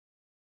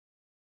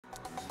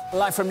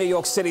Live from New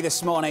York City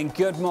this morning.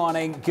 Good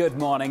morning, good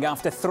morning.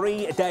 After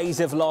 3 days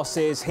of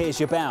losses,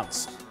 here's your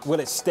bounce. Will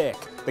it stick?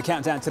 The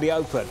countdown to the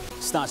open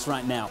starts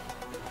right now.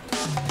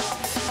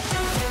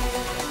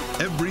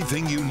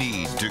 Everything you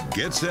need to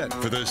get set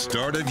for the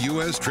start of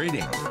U.S.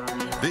 trading.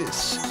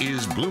 This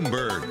is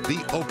Bloomberg,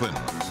 the Open,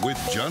 with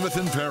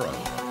Jonathan Ferro.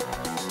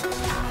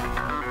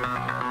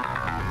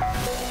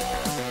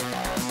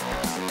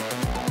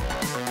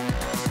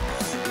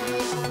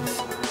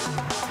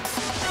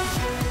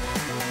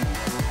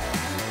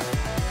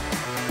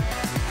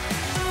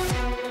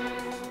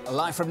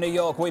 Live from New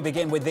York, we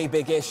begin with the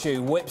big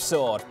issue,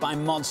 whipsawed by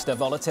monster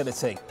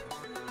volatility.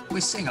 We're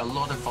seeing a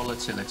lot of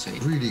volatility.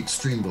 Really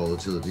extreme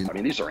volatility. I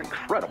mean, these are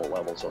incredible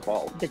levels of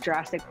vol. The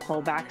drastic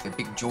pullback. A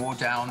big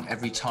drawdown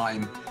every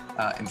time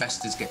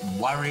investors get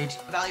worried.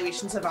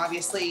 Valuations have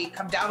obviously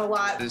come down a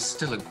lot. There's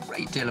still a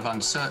great deal of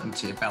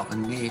uncertainty about the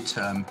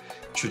near-term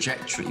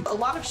trajectory. A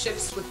lot of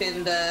shifts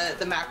within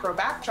the macro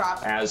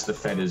backdrop. As the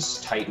Fed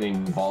is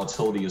tightening,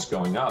 volatility is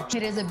going up.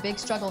 It is a big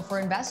struggle for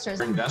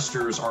investors.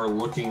 Investors are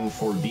looking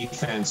for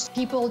defense.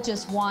 People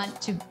just want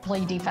to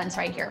play defense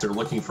right here. They're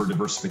looking for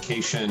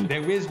diversification.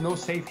 There is no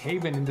safe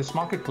haven in this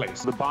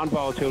marketplace. The bond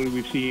volatility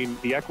we've seen,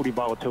 the equity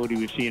volatility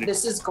we've seen.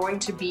 This is going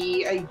to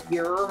be a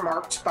year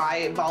marked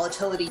by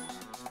volatility.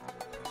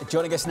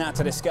 Joining us now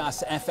to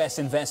discuss FS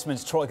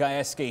Investments, Troy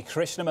Gayeski,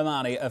 Krishna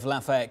Memani of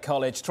Lafayette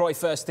College. Troy,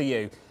 first to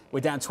you. We're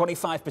down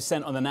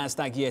 25% on the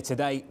NASDAQ year to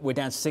date. We're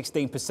down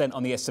 16%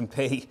 on the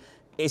S&P.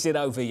 Is it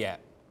over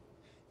yet?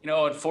 You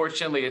know,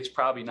 unfortunately, it's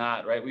probably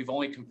not, right? We've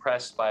only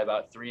compressed by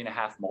about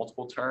 3.5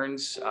 multiple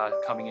turns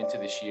coming into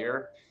this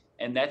year.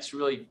 And that's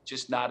really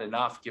just not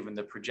enough given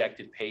the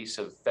projected pace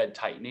of Fed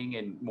tightening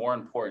and, more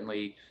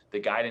importantly, the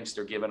guidance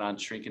they're given on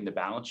shrinking the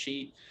balance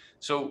sheet.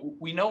 So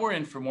we know we're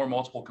in for more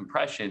multiple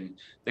compression.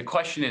 The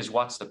question is,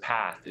 what's the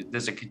path?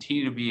 Does it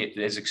continue to be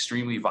as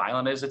extremely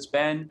violent as it's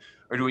been?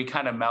 Or do we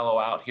kind of mellow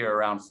out here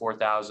around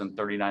 4,000,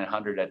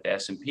 3,900 at the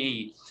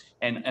S&P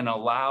and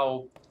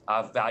allow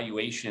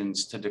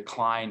valuations to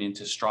decline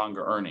into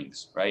stronger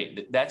earnings,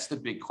 right? That's the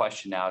big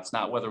question now. It's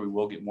not whether we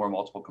will get more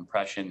multiple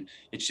compression.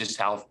 It's just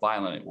how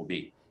violent it will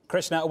be.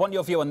 Krishna, I want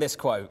your view on this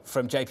quote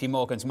from JP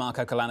Morgan's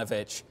Marko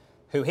Kolanovic,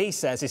 who he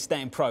says is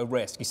staying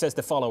pro-risk. He says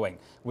the following: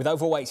 with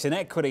overweights in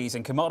equities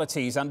and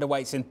commodities,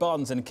 underweights in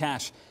bonds and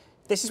cash.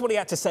 This is what he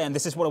had to say, and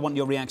this is what I want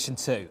your reaction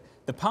to.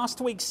 The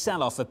past week's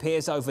sell-off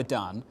appears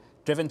overdone,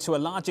 driven to a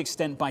large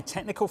extent by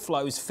technical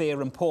flows,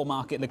 fear and poor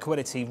market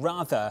liquidity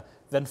rather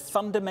than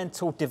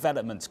fundamental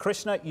developments.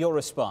 Krishna, your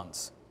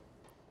response?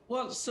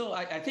 Well, so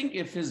I think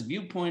if his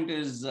viewpoint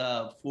is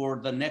for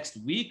the next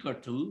week or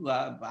two,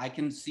 I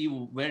can see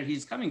where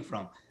he's coming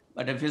from.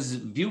 But if his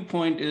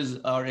viewpoint is,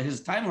 or his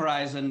time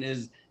horizon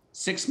is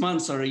 6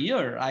 months or a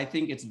year, I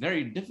think it's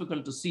very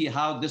difficult to see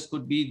how this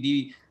could be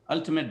the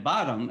ultimate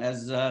bottom.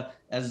 As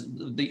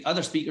the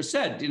other speaker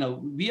said, you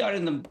know, we are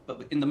in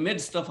the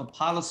midst of a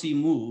policy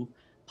move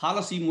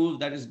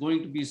that is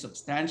going to be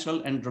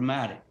substantial and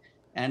dramatic.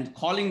 And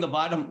calling the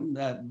bottom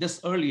this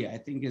early, I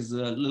think, is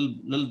a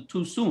little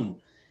too soon.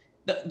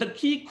 The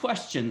key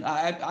question,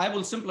 I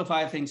will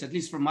simplify things, at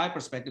least from my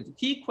perspective. The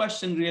key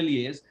question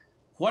really is,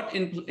 what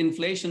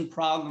inflation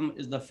problem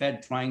is the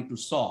Fed trying to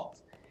solve?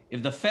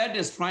 If the Fed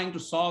is trying to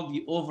solve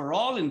the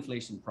overall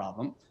inflation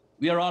problem,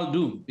 we are all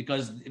doomed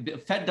because the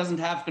Fed doesn't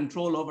have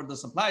control over the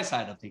supply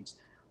side of things.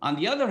 On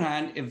the other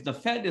hand, if the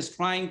Fed is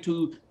trying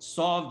to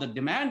solve the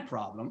demand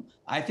problem,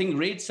 I think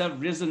rates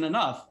have risen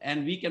enough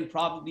and we can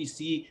probably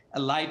see a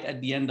light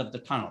at the end of the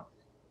tunnel.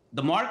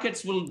 The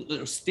markets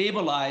will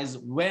stabilize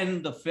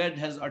when the Fed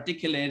has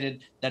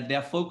articulated that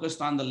they're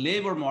focused on the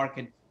labor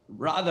market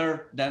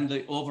rather than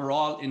the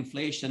overall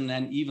inflation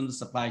and even the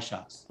supply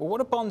shocks. Well, what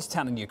are bonds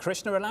telling you?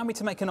 Krishna, allow me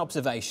to make an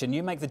observation.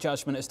 You make the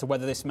judgment as to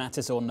whether this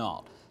matters or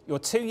not. Your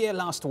 2-year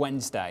last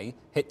Wednesday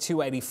hit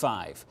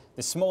 285.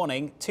 This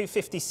morning,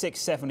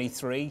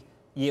 256.73,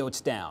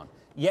 yields down.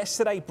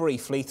 Yesterday,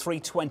 briefly,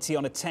 320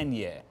 on a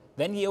 10-year.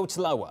 Then yields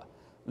lower.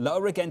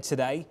 Lower again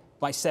today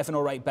by 7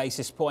 or 8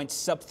 basis points,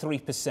 sub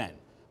 3%.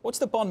 What's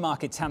the bond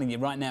market telling you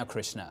right now,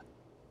 Krishna?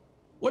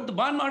 What the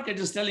bond market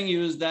is telling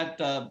you is that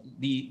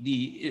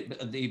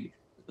the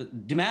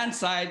demand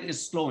side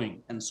is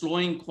slowing, and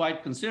slowing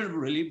quite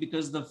considerably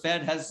because the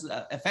Fed has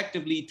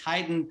effectively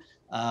tightened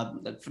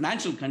the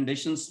financial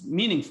conditions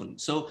meaningfully.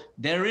 So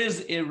there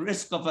is a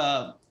risk of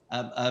a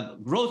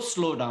growth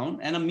slowdown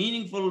and a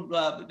meaningful,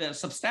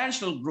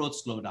 substantial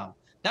growth slowdown.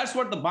 That's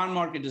what the bond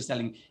market is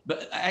telling.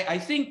 But I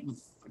think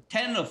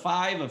 10 or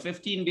 5 or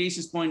 15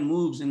 basis point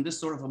moves in this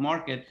sort of a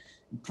market,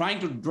 trying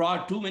to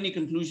draw too many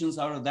conclusions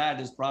out of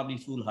that is probably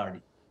foolhardy.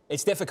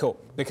 It's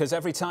difficult because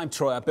every time,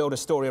 Troy, I build a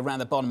story around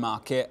the bond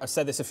market, I've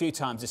said this a few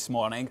times this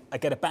morning, I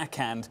get a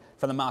backhand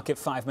from the market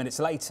 5 minutes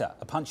later,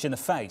 a punch in the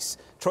face.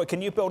 Troy,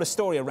 can you build a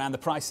story around the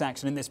price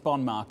action in this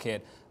bond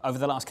market over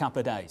the last couple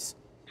of days?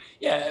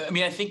 Yeah, I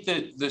mean, I think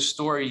the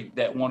story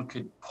that one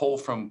could pull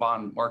from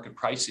bond market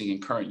pricing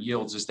and current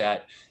yields is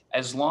that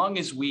as long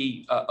as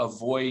we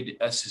avoid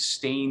a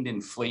sustained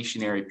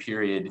inflationary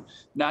period,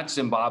 not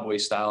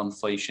Zimbabwe-style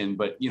inflation,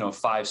 but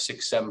 5,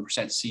 6,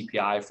 7%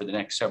 CPI for the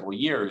next several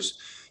years,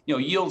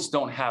 yields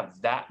don't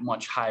have that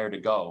much higher to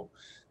go.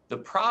 The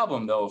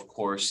problem, though, of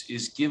course,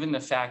 is given the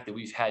fact that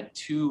we've had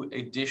 2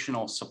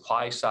 additional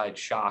supply-side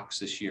shocks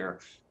this year,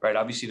 right?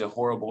 Obviously, the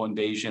horrible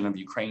invasion of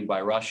Ukraine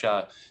by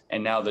Russia,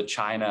 and now the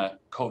China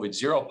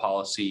COVID-0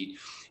 policy.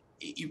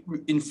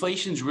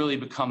 Inflation's really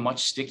become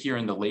much stickier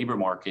in the labor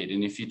market.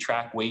 And if you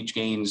track wage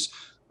gains,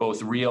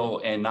 both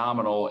real and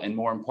nominal, and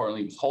more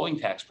importantly, withholding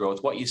tax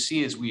growth, what you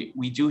see is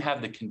we do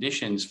have the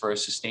conditions for a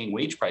sustained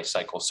wage price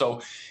cycle.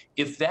 So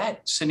if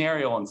that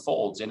scenario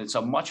unfolds, and it's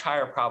a much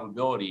higher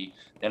probability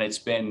than it's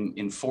been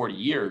in 40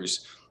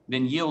 years,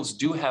 then yields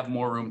do have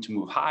more room to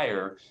move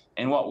higher.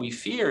 And what we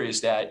fear is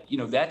that,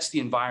 that's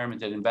the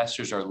environment that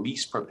investors are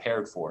least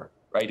prepared for.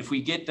 Right? If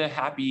we get the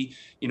happy,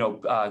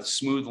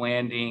 smooth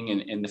landing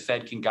and the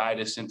Fed can guide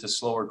us into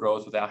slower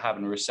growth without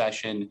having a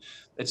recession,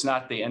 it's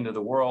not the end of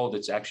the world.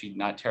 It's actually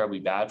not terribly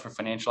bad for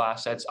financial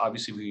assets.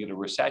 Obviously, if we get a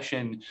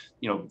recession,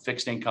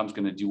 fixed income is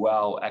going to do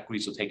well.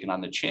 Equities will take it on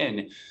the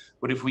chin.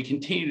 But if we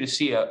continue to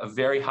see a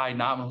very high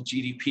nominal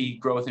GDP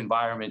growth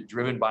environment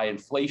driven by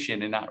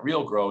inflation and not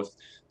real growth,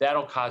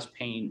 that'll cause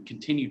pain,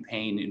 continued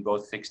pain in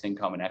both fixed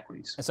income and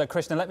equities. And so,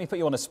 Krishna, let me put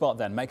you on the spot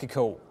then. Make a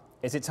call.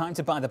 Is it time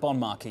to buy the bond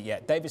market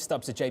yet? David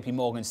Stubbs at JP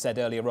Morgan said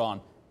earlier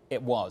on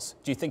it was.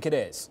 Do you think it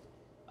is?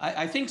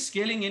 I think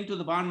scaling into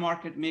the bond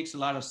market makes a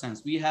lot of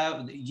sense.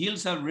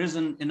 Yields have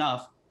risen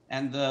enough,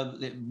 and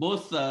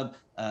both the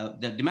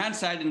demand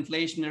side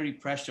inflationary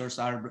pressures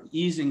are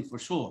easing for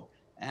sure.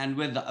 And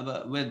with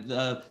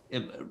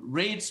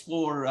rates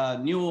for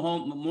new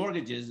home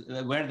mortgages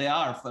where they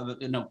are,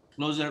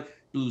 closer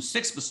to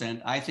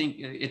 6%, I think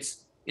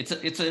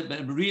it's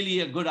a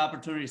really a good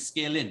opportunity to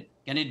scale in.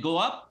 Can it go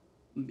up?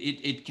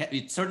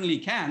 It certainly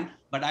can,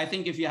 but I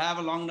think if you have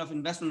a long enough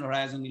investment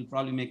horizon, you'll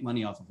probably make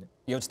money off of it.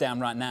 Yields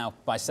down right now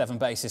by 7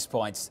 basis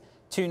points.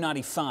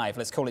 295,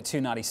 let's call it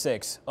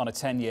 296 on a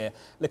 10-year.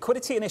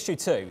 Liquidity an issue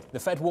too. The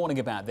Fed warning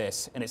about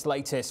this in its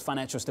latest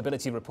financial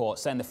stability report,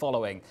 saying the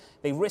following: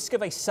 the risk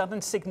of a sudden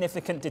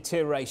significant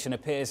deterioration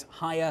appears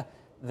higher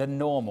than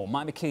normal.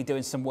 Mike McKee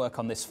doing some work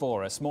on this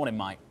for us. Morning,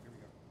 Mike.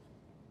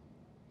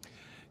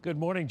 Good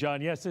morning,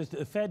 John. Yes,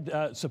 the Fed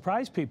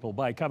surprised people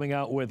by coming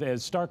out with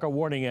as stark a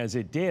warning as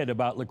it did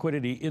about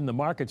liquidity in the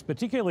markets,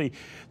 particularly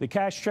the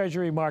cash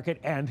treasury market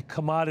and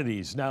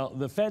commodities. Now,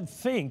 the Fed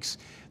thinks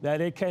that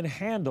it can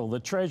handle the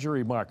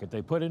treasury market.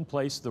 They put in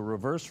place the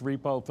reverse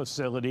repo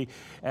facility,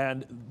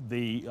 and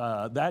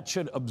that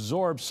should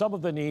absorb some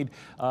of the need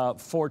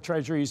for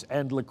treasuries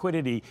and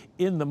liquidity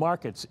in the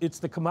markets. It's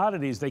the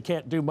commodities they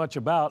can't do much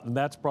about, and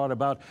that's brought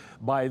about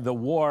by the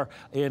war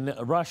in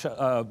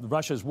Russia,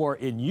 Russia's war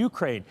in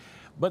Ukraine.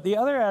 But the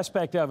other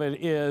aspect of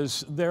it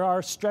is there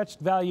are stretched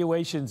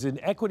valuations in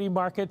equity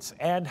markets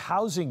and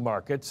housing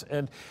markets.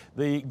 And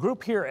the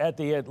group here at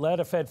the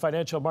Atlanta Fed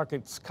Financial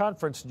Markets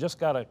Conference just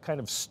got a kind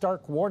of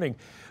stark warning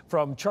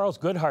from Charles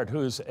Goodhart,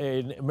 who's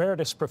an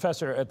emeritus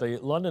professor at the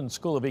London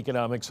School of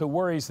Economics, who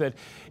worries that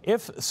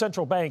if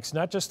central banks,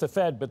 not just the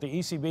Fed, but the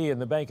ECB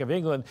and the Bank of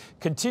England,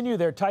 continue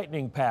their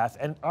tightening path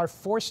and are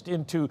forced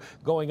into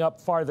going up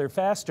farther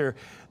faster,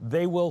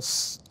 they will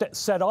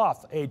set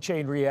off a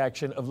chain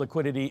reaction of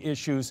liquidity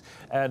issues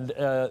and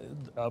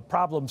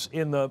problems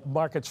in the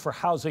markets for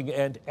housing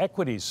and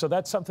equities. So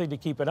that's something to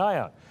keep an eye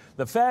on.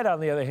 The Fed, on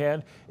the other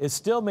hand, is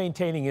still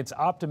maintaining its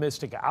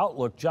optimistic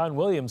outlook. John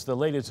Williams, the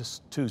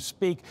latest to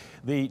speak,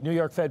 the New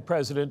York Fed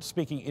president,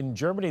 speaking in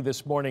Germany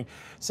this morning,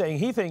 saying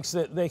he thinks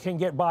that they can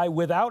get by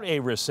without a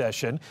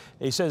recession.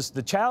 He says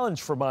the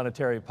challenge for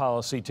monetary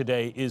policy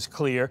today is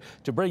clear: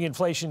 to bring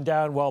inflation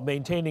down while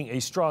maintaining a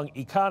strong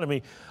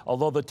economy.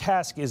 Although the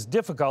task is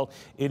difficult,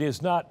 it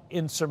is not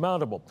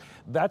insurmountable.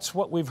 That's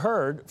what we've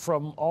heard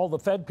from all the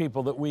Fed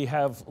people that we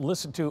have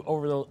listened to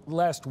over the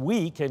last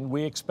week, and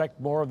we expect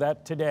more of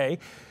that today.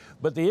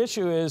 But the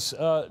issue is,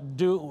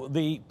 do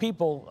the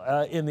people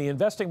in the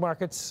investing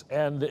markets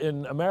and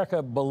in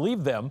America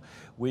believe them?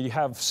 We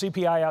have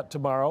CPI out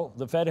tomorrow.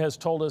 The Fed has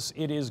told us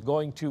it is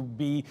going to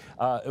be,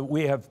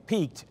 we have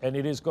peaked, and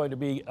it is going to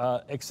be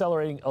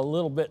accelerating a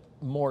little bit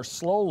more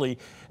slowly.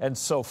 And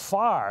so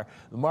far,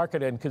 the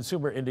market and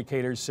consumer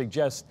indicators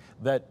suggest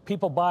that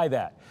people buy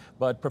that.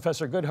 But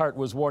Professor Goodhart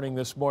was warning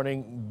this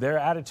morning their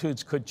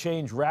attitudes could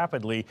change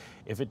rapidly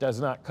if it does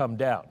not come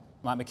down.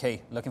 Mike McKee,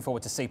 looking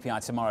forward to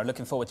CPI tomorrow.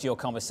 Looking forward to your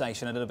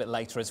conversation a little bit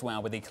later as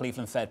well with the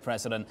Cleveland Fed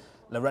President,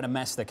 Loretta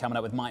Mester, coming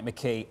up with Mike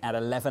McKee at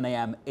 11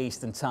 a.m.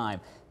 Eastern Time.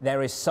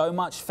 There is so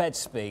much Fed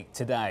speak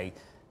today.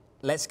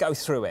 Let's go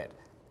through it.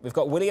 We've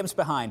got Williams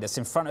behind us.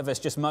 In front of us,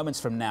 just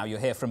moments from now, you'll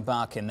hear from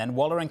Barkin, then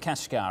Waller and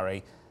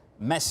Kashkari,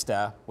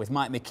 Mester with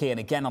Mike McKee, and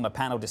again on a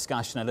panel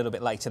discussion a little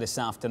bit later this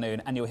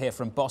afternoon. And you'll hear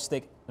from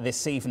Bostic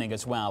this evening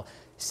as well,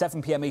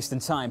 7 p.m. Eastern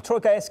Time. Troy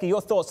Gayeski,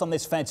 your thoughts on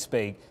this Fed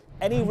speak?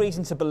 Any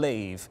reason to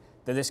believe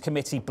that this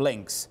committee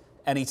blinks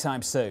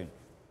anytime soon?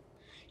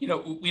 You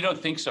know, we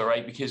don't think so,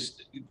 right?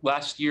 Because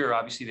last year,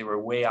 obviously, they were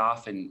way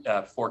off in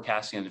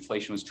forecasting that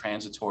inflation was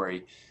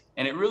transitory.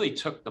 And it really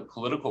took the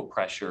political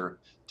pressure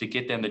to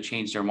get them to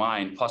change their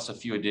mind, plus a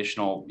few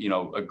additional,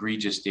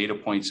 egregious data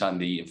points on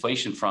the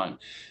inflation front.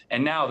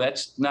 And now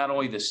that's not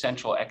only the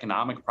central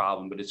economic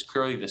problem, but it's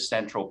clearly the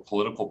central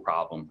political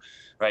problem,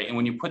 right? And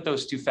when you put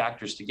those two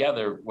factors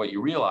together, what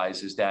you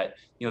realize is that,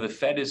 the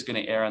Fed is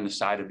going to err on the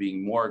side of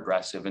being more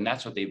aggressive, and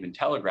that's what they've been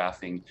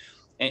telegraphing.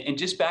 And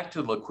just back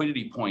to the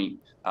liquidity point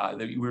that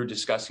we were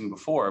discussing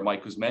before,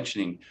 Mike was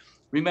mentioning,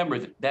 remember,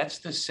 that's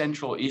the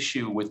central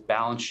issue with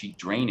balance sheet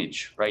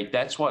drainage, right?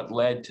 That's what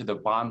led to the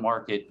bond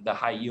market, the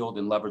high yield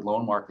and levered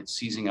loan market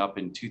seizing up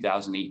in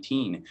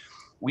 2018.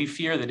 We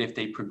fear that if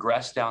they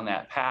progress down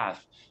that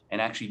path and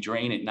actually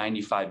drain at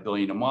 $95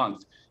 billion a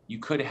month, you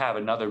could have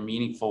another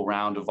meaningful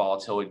round of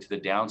volatility to the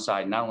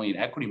downside, not only in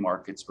equity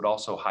markets, but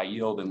also high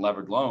yield and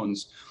levered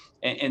loans.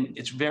 And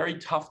it's very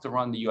tough to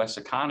run the U.S.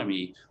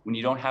 economy when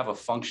you don't have a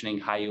functioning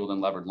high yield and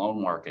levered loan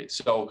market.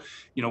 So,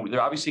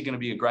 they're obviously going to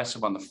be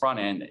aggressive on the front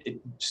end. It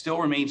still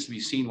remains to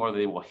be seen whether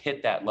they will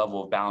hit that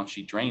level of balance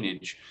sheet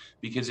drainage,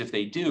 because if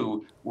they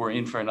do, we're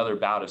in for another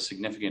bout of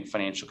significant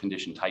financial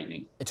condition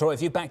tightening. Troy,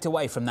 have you backed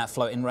away from that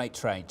floating rate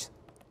trade?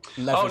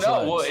 Oh, no. Loans?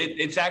 Well,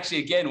 it's actually,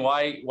 again,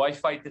 why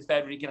fight the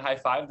Fed when you can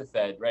high-five the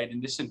Fed, right?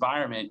 In this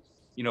environment,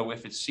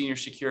 if it's senior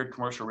secured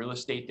commercial real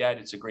estate debt,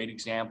 it's a great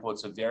example.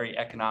 It's a very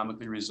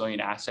economically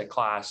resilient asset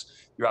class.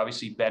 You're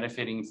obviously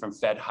benefiting from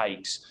Fed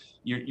hikes.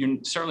 You're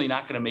certainly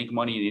not going to make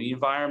money in any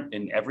environment,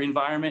 in every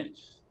environment.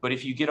 But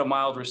if you get a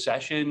mild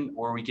recession,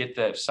 or we get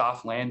the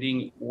soft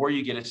landing, or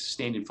you get a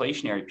sustained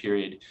inflationary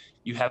period,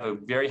 you have a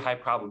very high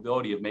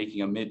probability of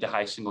making a mid to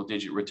high single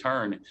digit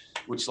return,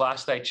 which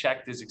last I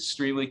checked is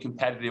extremely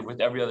competitive with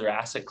every other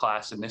asset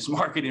class in this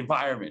market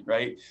environment,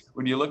 right?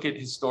 When you look at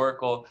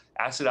historical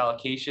asset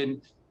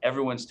allocation,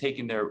 everyone's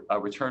taken their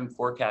return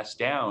forecast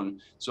down.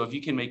 So if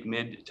you can make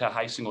mid to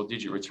high single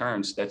digit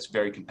returns, that's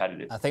very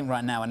competitive. I think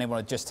right now, and they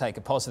want to just take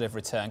a positive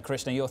return.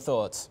 Krishna, your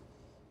thoughts?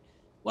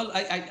 Well,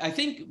 I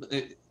think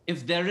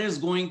if there is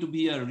going to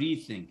be a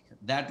rethink,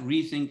 that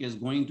rethink is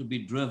going to be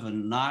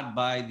driven not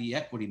by the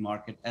equity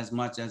market as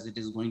much as it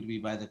is going to be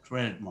by the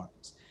credit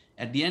markets.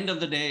 At the end of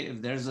the day,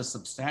 if there's a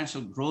substantial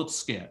growth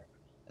scare,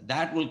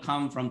 that will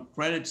come from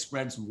credit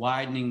spreads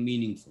widening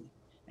meaningfully.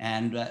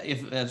 And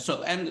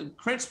and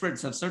credit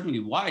spreads have certainly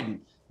widened,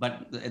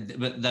 but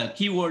the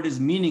key word is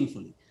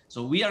meaningfully.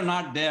 So we are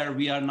not there.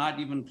 We are not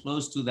even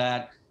close to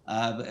that.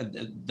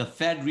 The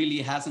Fed really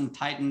hasn't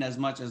tightened as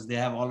much as they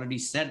have already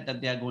said that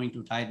they are going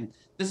to tighten.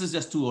 This is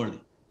just too early.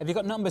 Have you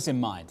got numbers in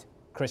mind,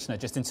 Krishna,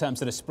 just in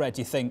terms of the spread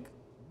you think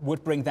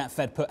would bring that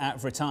Fed put out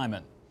of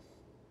retirement?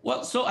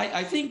 Well, so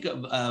I think,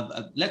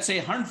 let's say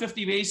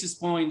 150 basis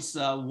points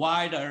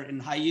wider in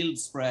high yield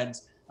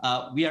spreads,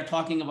 we are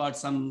talking about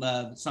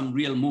some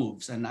real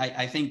moves. And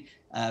I think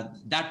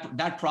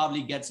that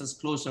probably gets us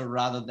closer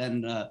rather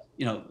than,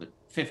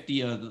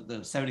 50 or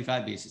the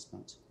 75 basis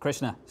points.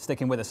 Krishna,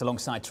 sticking with us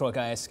alongside Troy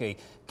Gayeski,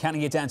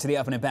 counting you down to the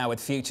opening bell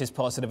with futures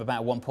positive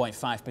about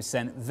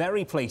 1.5%.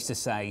 Very pleased to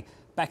say,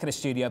 back in the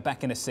studio,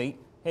 back in the seat.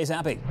 Here's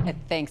Abby.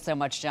 Thanks so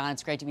much, John.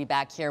 It's great to be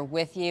back here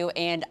with you.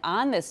 And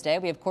on this day,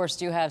 we, of course,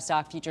 do have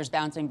stock futures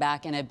bouncing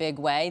back in a big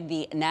way.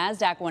 The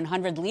NASDAQ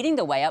 100 leading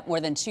the way up more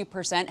than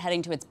 2%,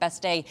 heading to its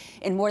best day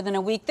in more than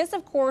a week. This,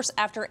 of course,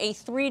 after a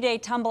 3-day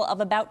tumble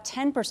of about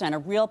 10%, a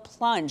real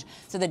plunge.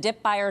 So the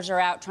dip buyers are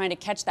out trying to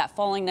catch that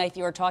falling knife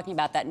you were talking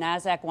about, that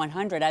NASDAQ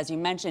 100, as you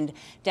mentioned,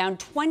 down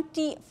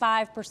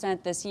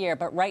 25% this year.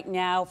 But right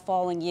now,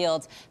 falling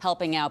yields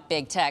helping out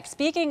big tech.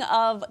 Speaking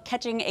of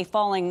catching a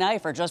falling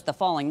knife, or just the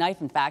falling knife,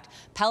 in fact,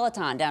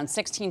 Peloton down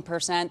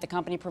 16%. The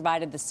company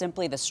provided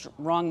the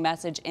wrong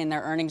message in their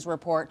earnings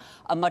report.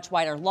 A much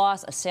wider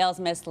loss, a sales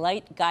miss,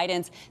 light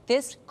guidance.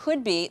 This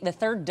could be the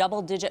third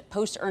double-digit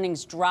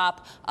post-earnings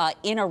drop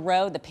in a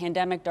row. The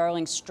pandemic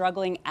darling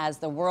struggling as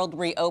the world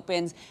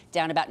reopens,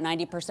 down about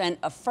 90%.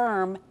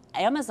 Affirm,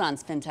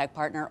 Amazon's fintech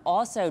partner,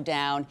 also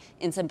down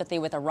in sympathy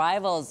with a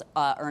rival's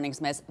earnings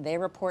miss. They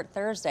report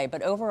Thursday,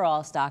 but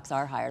overall stocks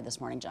are higher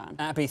this morning, John.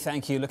 Abby,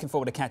 thank you. Looking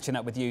forward to catching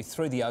up with you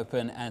through the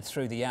open and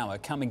through the hour.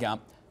 Coming up,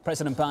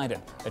 President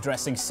Biden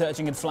addressing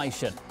surging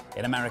inflation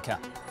in America.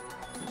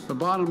 The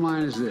bottom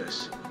line is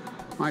this.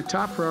 My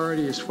top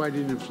priority is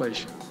fighting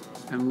inflation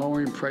and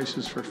lowering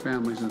prices for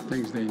families and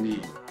things they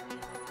need.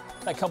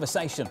 That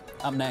conversation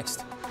up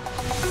next.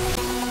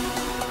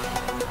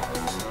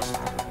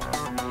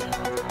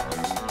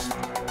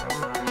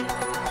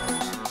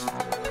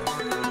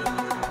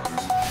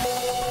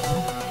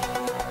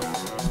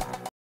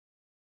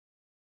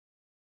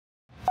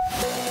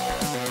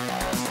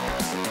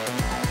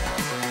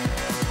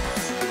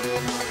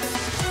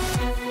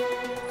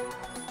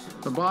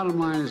 The bottom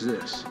line is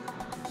this.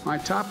 My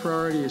top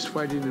priority is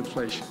fighting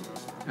inflation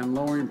and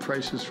lowering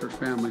prices for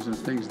families and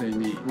things they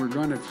need. We're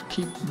going to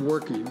keep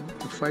working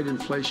to fight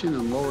inflation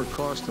and lower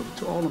costs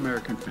to all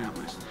American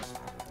families.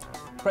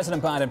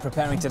 President Biden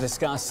preparing to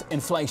discuss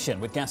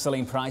inflation with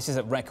gasoline prices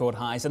at record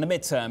highs and the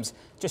midterms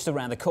just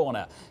around the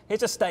corner.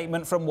 Here's a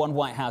statement from one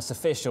White House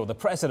official. The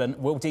president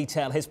will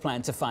detail his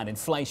plan to fight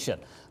inflation,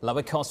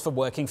 lower costs for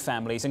working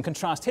families, and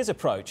contrast his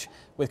approach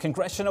with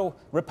congressional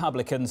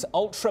Republicans'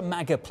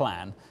 ultra-MAGA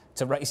plan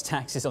to raise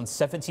taxes on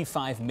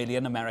 75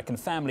 million American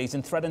families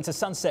and threaten to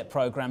sunset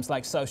programs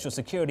like Social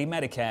Security,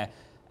 Medicare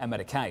and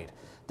Medicaid.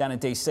 Down in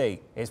D.C.,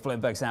 here's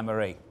Bloomberg's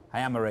Anne-Marie. Hey,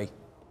 Anne-Marie.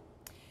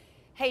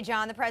 Hey,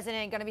 John, the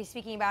president going to be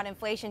speaking about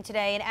inflation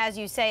today. And as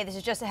you say, this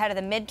is just ahead of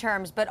the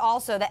midterms. But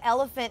also the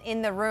elephant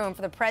in the room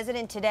for the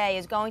president today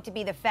is going to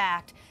be the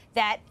fact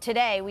that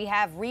today we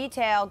have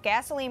retail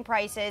gasoline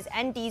prices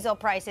and diesel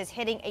prices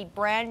hitting a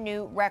brand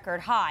new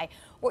record high.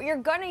 What you're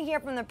going to hear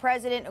from the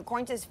president,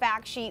 according to this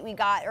fact sheet we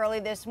got early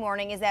this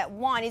morning, is that,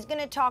 one, he's going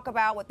to talk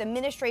about what the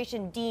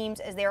administration deems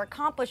as their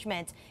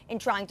accomplishments in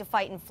trying to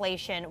fight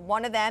inflation.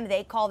 One of them,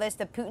 they call this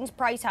the Putin's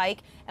price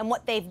hike, and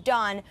what they've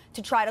done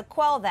to try to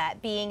quell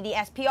that, being the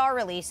SPR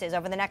releases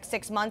over the next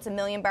 6 months, 1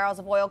 million barrels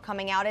of oil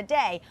coming out a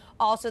day.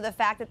 Also, the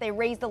fact that they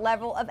raised the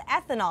level of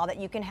ethanol that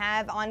you can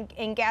have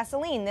in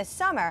gasoline this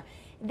summer.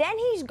 Then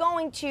he's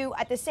going to,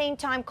 at the same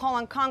time, call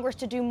on Congress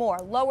to do more,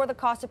 lower the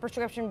cost of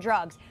prescription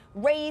drugs,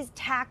 raise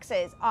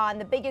taxes on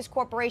the biggest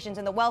corporations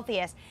and the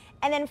wealthiest.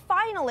 And then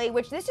finally,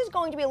 which this is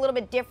going to be a little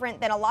bit different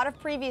than a lot of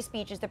previous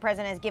speeches the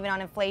president has given on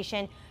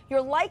inflation,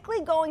 you're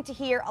likely going to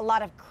hear a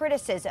lot of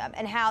criticism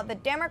and how the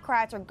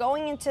Democrats are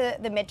going into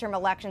the midterm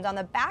elections on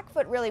the back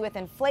foot really with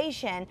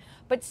inflation,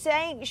 but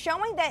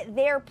showing that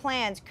their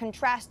plans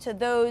contrast to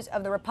those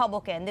of the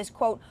Republican, this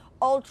quote,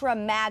 ultra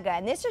MAGA.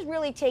 And this is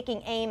really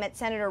taking aim at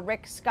Senator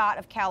Rick Scott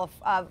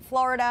of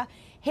Florida.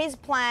 His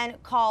plan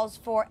calls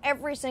for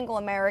every single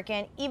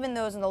American, even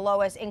those in the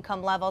lowest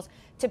income levels,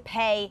 to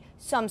pay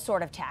some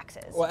sort of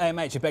taxes. Well,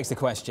 AMH, it begs the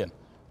question,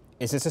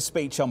 is this a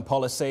speech on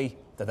policy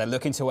that they're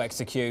looking to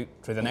execute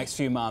through the next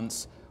few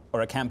months, or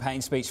a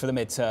campaign speech for the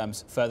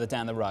midterms further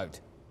down the road?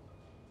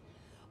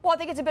 Well, I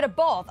think it's a bit of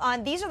both.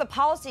 These are the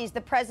policies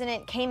the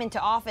president came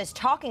into office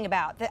talking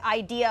about. The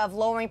idea of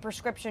lowering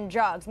prescription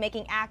drugs,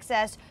 making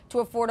access to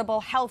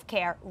affordable health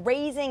care,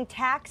 raising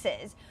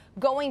taxes,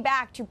 going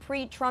back to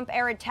pre-Trump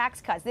era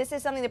tax cuts. This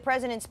is something the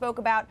president spoke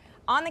about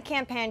on the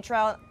campaign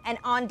trail and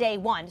on day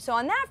one. So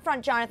on that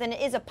front, Jonathan,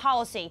 it is a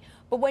policy.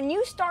 But when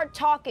you start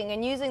talking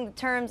and using the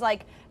terms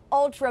like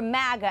ultra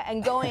MAGA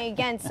and going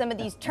against some of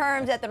these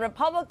terms that the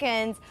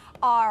Republicans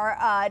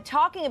are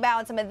talking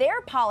about in some of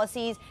their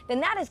policies, then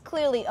that is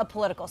clearly a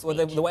political speech.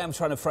 Well, the way I'm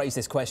trying to phrase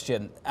this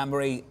question,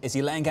 Anne-Marie, is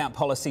he laying out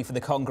policy for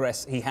the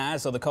Congress he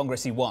has or the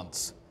Congress he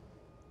wants?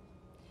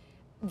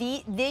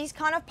 These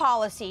kind of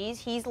policies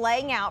he's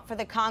laying out for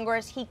the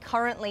Congress he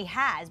currently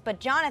has. But,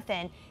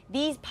 Jonathan,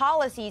 these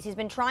policies he's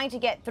been trying to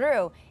get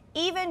through,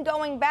 even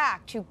going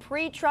back to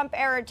pre-Trump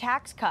era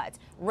tax cuts,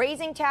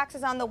 raising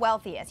taxes on the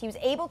wealthiest. He was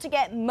able to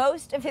get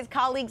most of his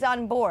colleagues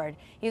on board.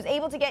 He was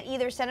able to get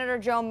either Senator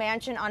Joe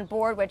Manchin on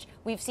board, which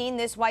we've seen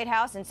this White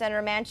House and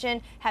Senator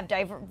Manchin have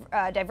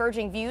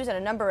diverging views on a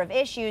number of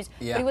issues.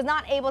 Yeah. But he was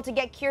not able to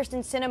get Kyrsten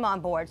Sinema on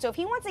board. So if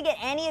he wants to get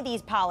any of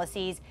these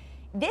policies,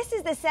 this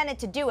is the Senate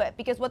to do it,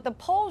 because what the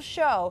polls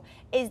show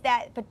is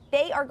that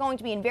they are going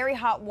to be in very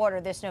hot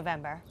water this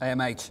November.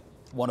 AMH,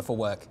 wonderful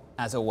work,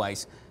 as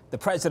always. The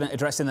president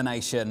addressing the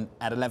nation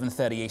at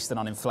 11:30 Eastern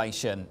on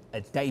inflation,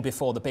 a day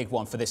before the big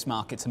one for this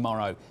market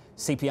tomorrow,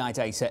 CPI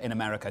data in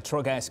America.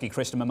 Troy Gayeski,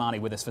 Krishna, Memani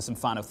with us for some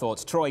final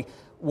thoughts. Troy,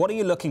 what are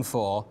you looking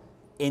for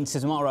in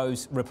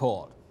tomorrow's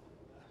report?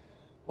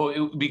 Well, it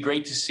would be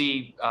great to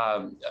see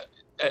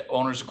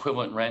owner's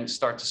equivalent rent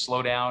start to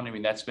slow down. I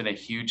mean, that's been a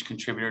huge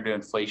contributor to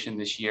inflation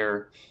this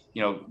year.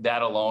 You know,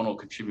 that alone will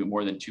contribute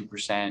more than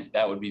 2%.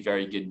 That would be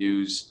very good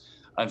news.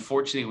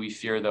 Unfortunately, we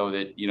fear, though,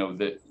 that,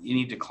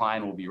 any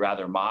decline will be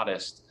rather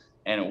modest,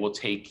 and it will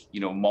take,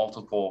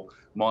 multiple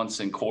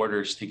months and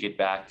quarters to get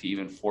back to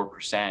even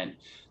 4%.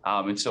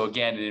 And so,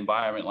 again, in an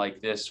environment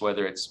like this,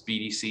 whether it's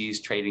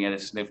BDCs trading at a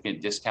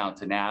significant discount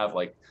to NAV,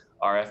 like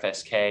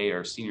RFSK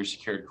or senior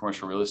secured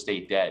commercial real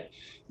estate debt,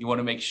 you want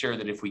to make sure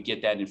that if we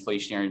get that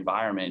inflationary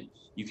environment,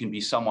 you can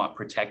be somewhat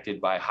protected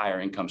by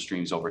higher income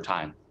streams over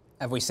time.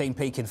 Have we seen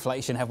peak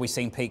inflation? Have we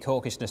seen peak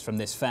hawkishness from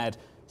this Fed?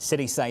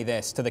 Cities say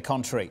this. To the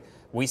contrary,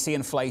 we see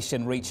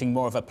inflation reaching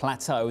more of a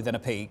plateau than a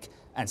peak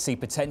and see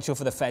potential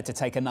for the Fed to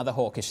take another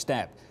hawkish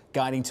step,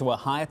 guiding to a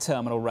higher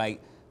terminal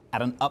rate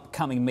at an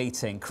upcoming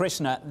meeting.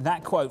 Krishna,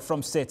 that quote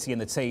from Citi and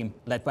the team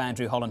led by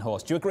Andrew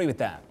Hollenhorst. Do you agree with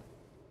that?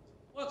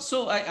 Well,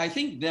 so I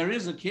think there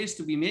is a case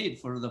to be made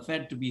for the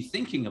Fed to be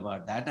thinking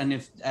about that. And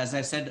if, as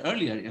I said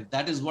earlier, if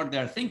that is what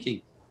they're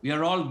thinking, we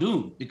are all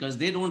doomed because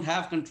they don't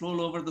have control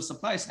over the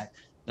supply side.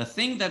 The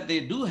thing that they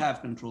do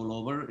have control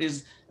over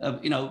is,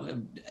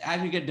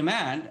 aggregate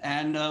demand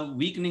and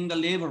weakening the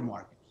labor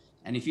market.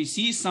 And if you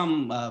see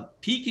some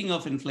peaking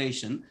of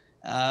inflation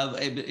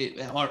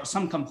or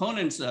some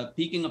components,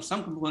 peaking of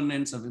some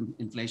components of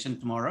inflation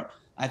tomorrow,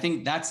 I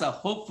think that's a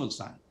hopeful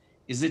sign.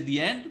 Is it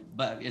the end?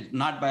 But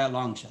not by a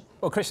long shot.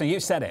 Well, Krishna, you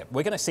said it.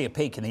 We're going to see a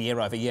peak in the year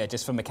over year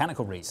just for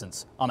mechanical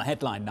reasons on a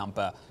headline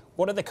number.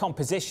 What are the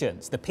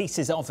compositions, the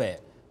pieces of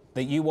it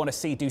that you want to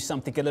see do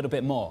something a little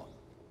bit more?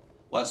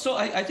 Well, so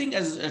I think,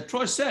 as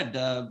Troy said,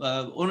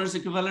 owner's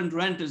equivalent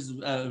rent is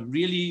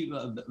really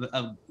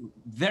a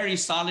very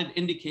solid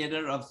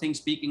indicator of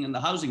things peaking in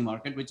the housing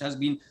market, which has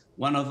been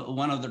one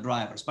of the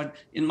drivers. But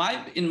in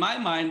my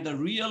mind, the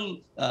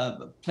real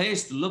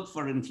place to look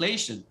for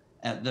inflation,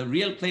 the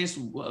real place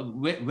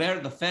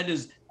where the Fed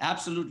is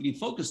absolutely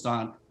focused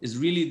on, is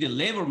really the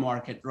labor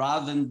market,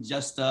 rather than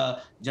just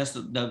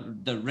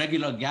the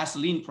regular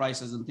gasoline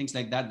prices and things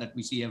like that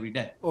we see every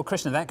day. Well,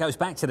 Krishna, that goes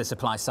back to the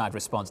supply side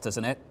response,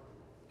 doesn't it?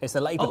 Is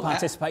the labour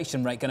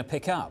participation rate going to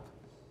pick up?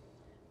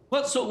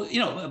 Well, so,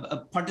 a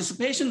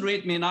participation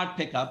rate may not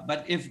pick up,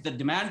 but if the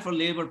demand for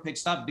labor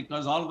picks up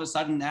because all of a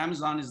sudden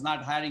Amazon is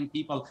not hiring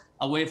people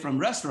away from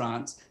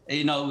restaurants,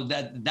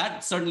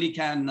 that certainly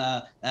can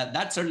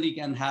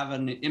have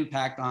an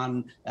impact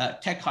on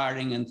tech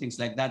hiring and things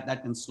like that.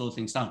 That can slow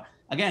things down.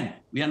 Again,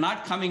 we are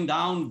not coming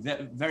down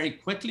very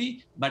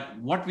quickly, but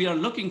what we are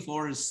looking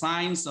for is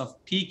signs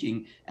of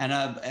peaking and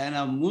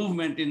a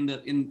movement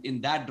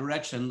in that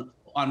direction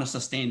on a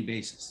sustained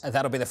basis.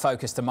 That'll be the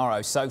focus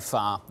tomorrow. So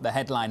far, the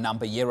headline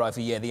number year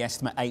over year, the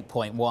estimate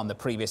 8.1, the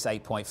previous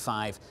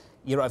 8.5.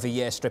 Year over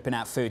year, stripping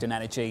out food and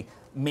energy,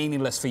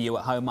 meaningless for you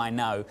at home, I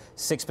know.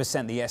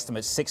 6% the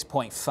estimate,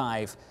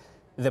 6.5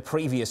 the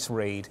previous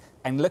read.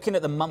 And looking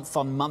at the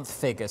month-on-month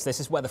figures, this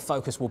is where the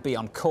focus will be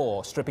on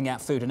core, stripping out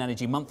food and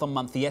energy.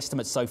 Month-on-month, the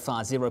estimate so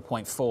far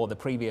 0.4, the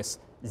previous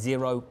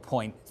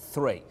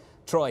 0.3.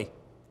 Troy,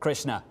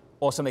 Krishna,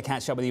 awesome to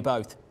catch up with you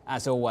both.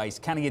 As always,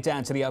 counting you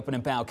down to the open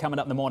and Biel coming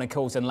up in the morning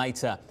calls and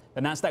later.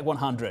 The Nasdaq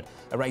 100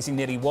 are raising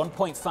nearly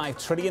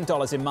 $1.5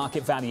 trillion in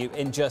market value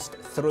in just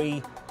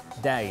 3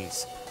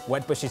 days.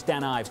 Wedbush's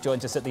Dan Ives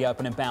joins us at the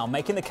open and Biel,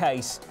 making the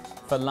case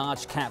for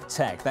large cap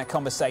tech. That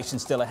conversation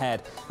still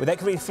ahead. With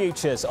equity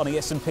futures on the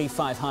S&P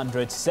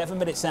 500, 7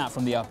 minutes out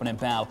from the open and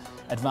Biel,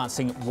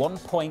 advancing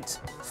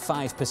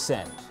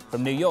 1.5%.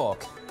 From New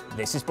York,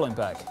 this is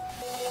Bloomberg.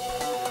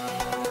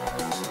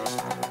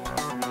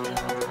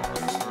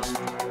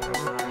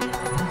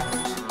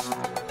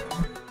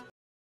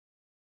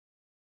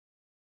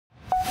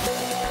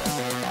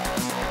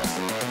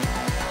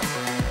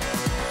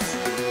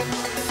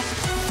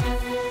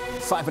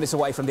 Five minutes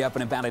away from the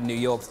open and Biel in New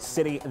York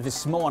City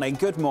this morning.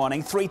 Good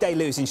morning. 3-day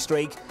losing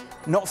streak.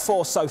 Not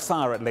 4 so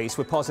far, at least.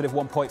 We're positive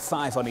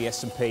 1.5 on the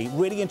S&P.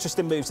 Really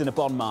interesting moves in the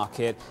bond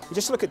market. You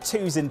just look at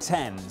 2s and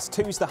 10s.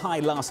 2's the high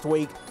last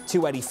week,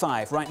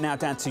 285. Right now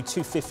down to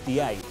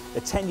 258.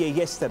 The 10-year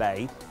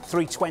yesterday,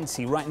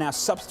 320. Right now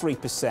sub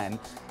 3%.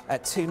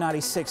 At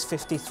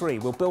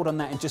 296.53. We'll build on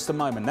that in just a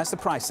moment. That's the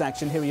price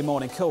action. Here are your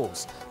morning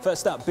calls.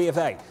 First up, B of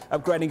A,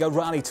 upgrading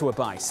O'Reilly to a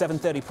buy.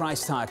 730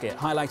 price target,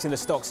 highlighting the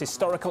stock's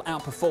historical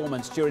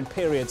outperformance during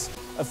periods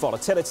of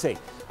volatility.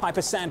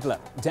 Piper Sandler,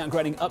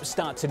 downgrading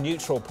Upstart to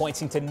neutral,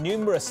 pointing to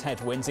numerous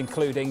headwinds,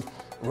 including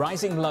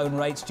rising loan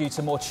rates due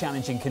to more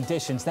challenging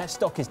conditions. That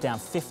stock is down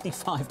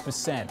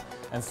 55%.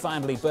 And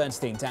finally,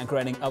 Bernstein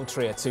downgrading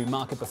Altria to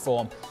market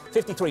perform.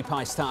 53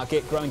 price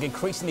target, growing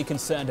increasingly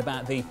concerned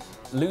about the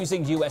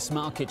losing US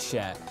market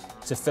share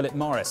to Philip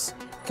Morris.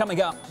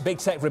 Coming up, big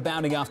tech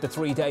rebounding after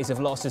 3 days of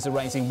losses, are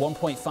raising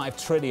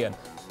 $1.5 trillion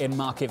in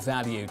market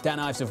value. Dan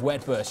Ives of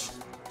Wedbush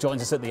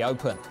joins us at the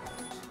open.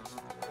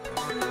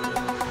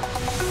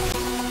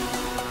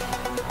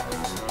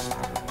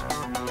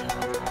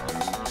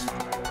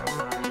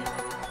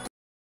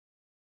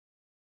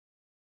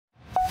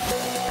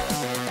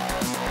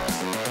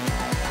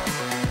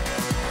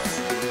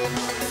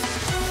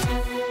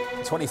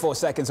 .24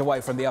 seconds away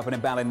from the open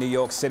and Biel in New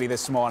York City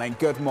this morning.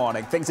 Good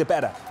morning. Things are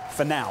better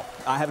for now.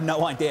 I have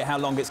no idea how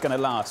long it's going to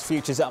last.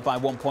 Futures up by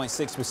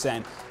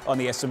 1.6% on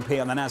the S&P.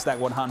 On the Nasdaq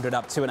 100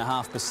 up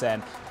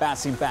 2.5%.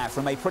 Bouncing back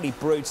from a pretty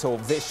brutal,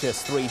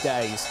 vicious 3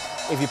 days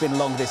if you've been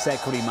long this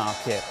equity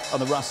market. On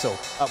the Russell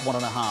up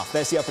 1.5.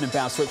 There's the open and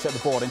Biel switch up the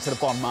board into the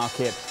bond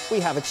market. We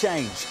have a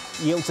change.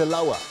 Yields are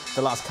lower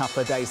the last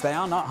couple of days. They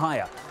are not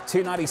higher.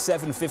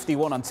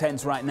 297.51 on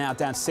 10s right now,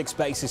 down 6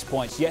 basis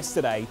points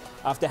yesterday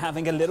after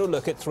having a little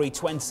look at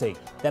 320.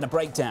 Then a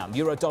breakdown.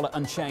 Euro dollar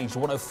unchanged,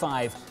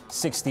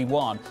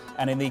 105.61.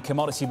 And in the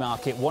commodity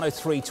market,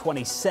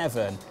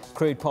 103.27.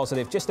 Crude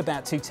positive, just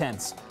about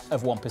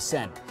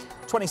 0.2%.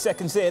 20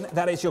 seconds in,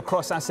 that is your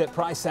cross-asset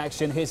price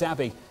action. Here's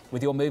Abby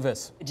with your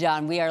movers.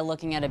 John, we are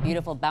looking at a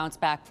beautiful bounce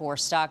back for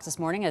stocks this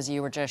morning, as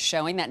you were just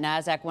showing. That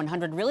Nasdaq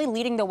 100 really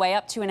leading the way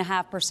up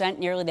 2.5%,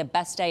 nearly the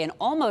best day in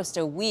almost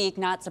a week.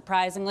 Not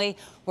surprisingly,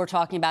 we're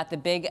talking about the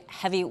big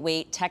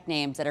heavyweight tech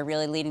names that are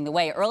really leading the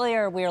way.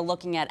 Earlier, we were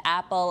looking at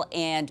Apple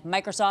and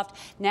Microsoft.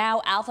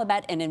 Now,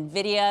 Alphabet and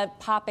Nvidia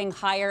popping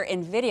higher.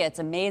 Nvidia, it's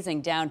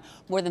amazing, down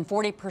more than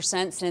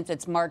 40% since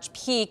its March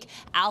peak.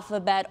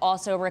 Alphabet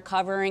also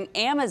recovering.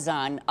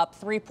 Amazon up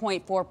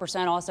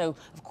 3.4%, also,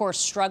 of course,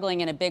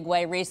 struggling in a big big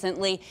way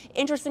recently.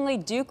 Interestingly,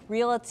 Duke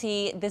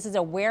Realty, this is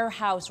a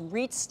warehouse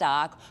REIT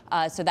stock,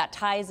 so that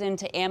ties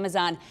into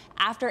Amazon.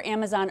 After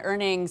Amazon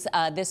earnings,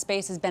 this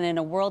space has been in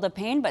a world of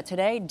pain, but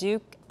today,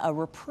 Duke, a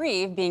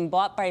reprieve, being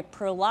bought by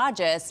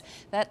Prologis.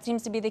 That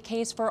seems to be the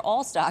case for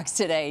all stocks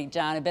today,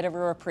 John, a bit of a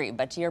reprieve.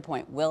 But to your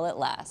point, will it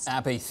last?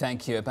 Abby,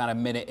 thank you. About a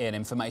minute in,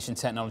 information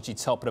technology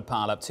top of the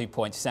pile, up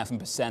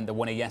 2.7%. The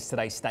winner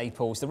yesterday,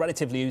 Staples. The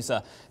relative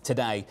loser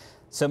today.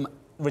 Some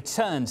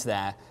returns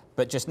there,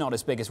 but just not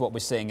as big as what we're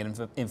seeing in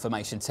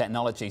information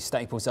technology.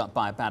 Staples up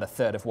by about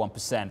 1/3 of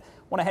 1%.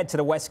 Want to head to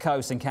the West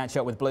Coast and catch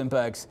up with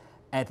Bloomberg's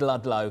Ed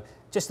Ludlow.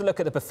 Just to look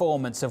at the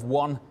performance of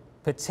one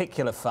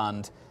particular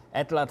fund.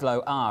 Ed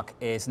Ludlow, ARK,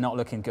 is not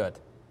looking good.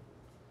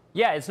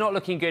 Yeah, it's not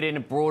looking good in a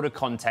broader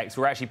context.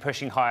 We're actually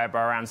pushing higher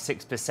by around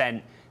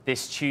 6%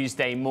 this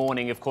Tuesday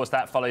morning. Of course,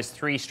 that follows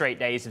 3 straight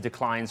days of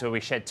declines where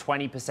we shed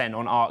 20%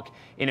 on ARK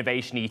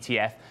Innovation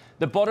ETF.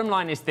 The bottom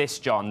line is this,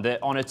 John,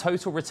 that on a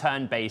total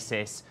return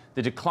basis,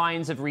 the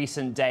declines of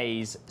recent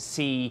days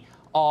see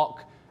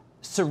ARK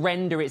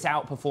surrender its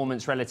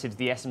outperformance relative to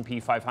the S&P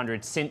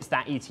 500 since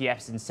that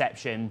ETF's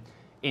inception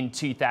in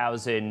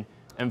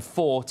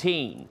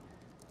 2014.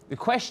 The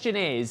question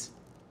is,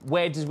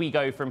 where does we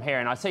go from here?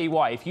 And I'll tell you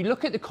why. If you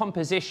look at the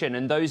composition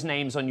and those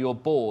names on your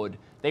board,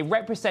 they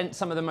represent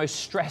some of the most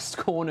stressed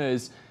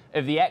corners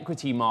of the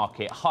equity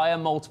market. Higher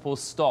multiple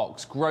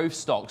stocks, growth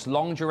stocks,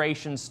 long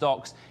duration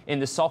stocks in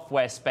the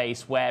software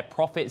space where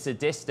profits are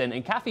distant.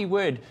 And Cathie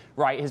Wood,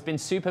 right, has been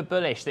super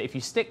bullish that if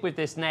you stick with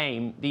these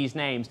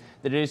names,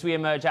 that as we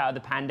emerge out of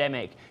the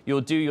pandemic,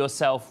 you'll do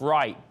yourself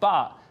right.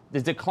 But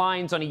the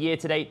declines on a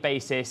year-to-date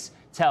basis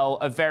tell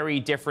a very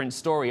different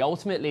story.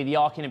 Ultimately, the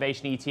ARK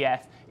Innovation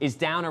ETF is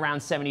down around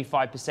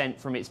 75%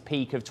 from its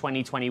peak of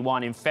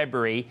 2021 in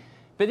February.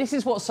 But this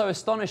is what's so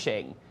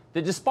astonishing,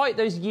 that despite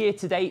those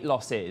year-to-date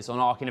losses on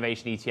ARK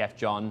Innovation ETF,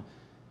 John,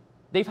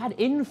 they've had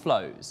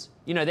inflows.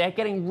 You know, they're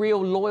getting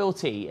real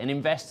loyalty and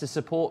investor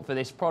support for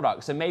this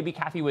product. So maybe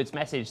Cathie Wood's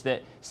message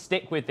that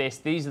stick with this,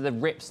 these are the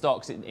RIP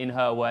stocks, in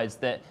her words,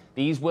 that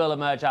these will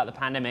emerge out of the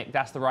pandemic,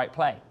 that's the right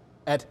play.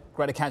 Ed,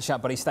 great to catch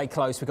up, buddy. Stay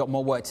close. We've got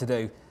more work to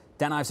do.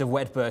 Dan Ives of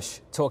Wedbush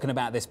talking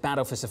about this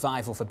battle for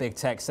survival for big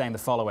tech, saying the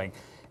following.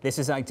 This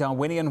is a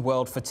Darwinian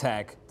world for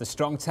tech. The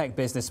strong tech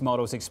business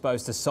models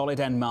exposed to solid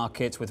end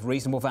markets with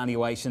reasonable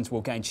valuations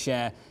will gain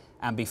share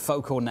and be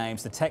focal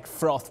names. The tech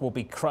froth will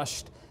be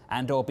crushed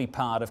and or be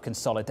part of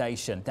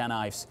consolidation. Dan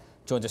Ives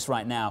joins us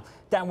right now.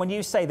 Dan, when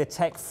you say the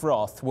tech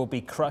froth will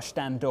be crushed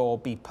and or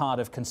be part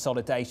of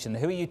consolidation,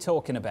 who are you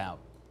talking about?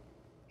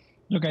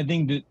 Look, I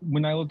think that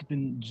when I look at the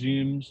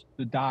Zooms,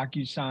 the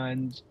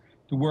DocuSigns,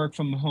 the work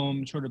from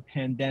home sort of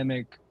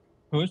pandemic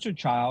poster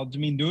childs, I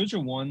mean, those are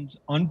ones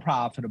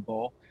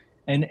unprofitable.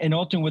 And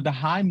ultimately with the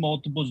high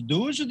multiples,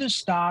 those are the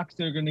stocks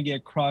that are going to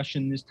get crushed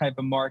in this type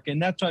of market.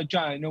 And that's why,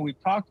 John, I know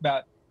we've talked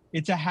about,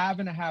 it's a have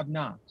and a have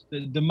nots. The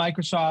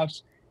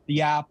Microsofts,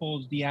 the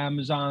Apples, the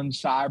Amazons,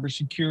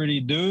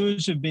 cybersecurity,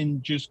 those have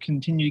been just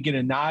continue to get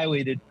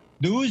annihilated.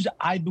 Those,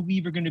 I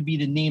believe, are going to be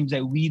the names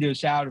that lead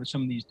us out of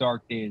some of these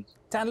dark days.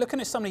 Dan,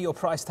 looking at some of your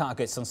price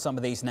targets on some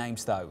of these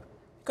names, though,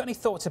 got any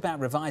thoughts about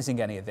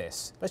revising any of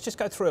this? Let's just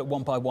go through it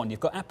one by one.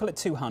 You've got Apple at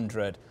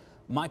 200,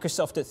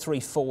 Microsoft at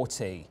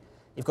 340.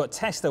 You've got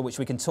Tesla, which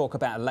we can talk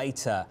about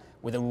later,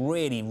 with a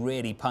really,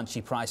 really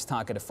punchy price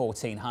target of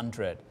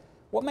 1,400.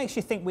 What makes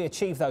you think we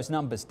achieve those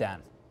numbers,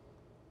 Dan?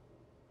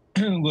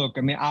 Look,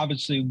 I mean,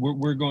 obviously,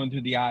 we're going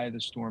through the eye of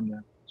the storm now.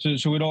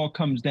 So it all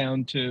comes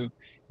down to,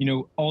 you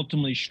know,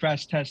 ultimately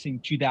stress testing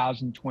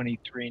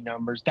 2023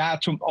 numbers.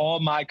 That's from all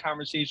my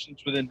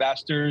conversations with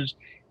investors.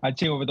 I'd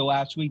say over the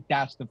last week,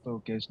 that's the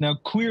focus. Now,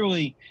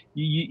 clearly,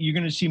 you're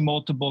going to see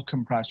multiple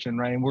compression,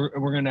 right? And we're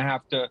going to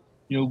have to,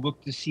 you know,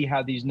 look to see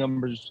how these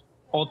numbers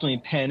ultimately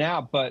pan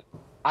out. But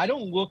I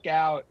don't look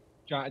out,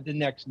 John, the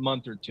next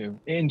month or two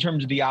in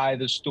terms of the eye of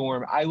the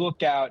storm. I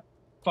look out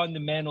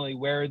fundamentally,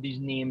 where are these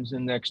names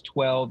in the next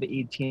 12 to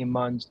 18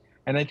 months?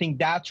 And I think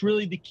that's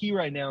really the key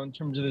right now in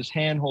terms of this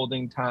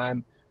hand-holding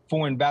time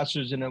for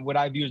investors and what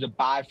I view as a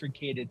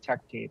bifurcated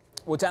tech tape.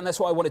 Well, Dan, that's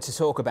what I wanted to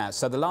talk about.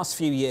 So the last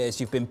few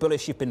years, you've been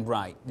bullish, you've been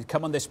right. You'd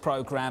come on this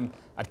program,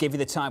 I'd give you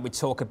the time, we'd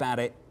talk about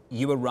it.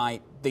 You were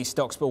right. These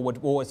stocks would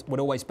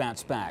always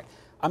bounce back.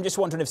 I'm just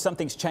wondering if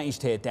something's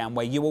changed here, Dan,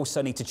 where you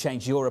also need to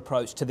change your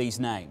approach to these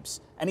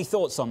names. Any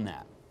thoughts on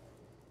that?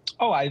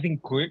 Oh, I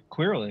think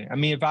clearly. I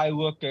mean, if I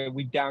look,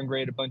 we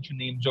downgraded a bunch of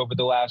names over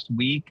the last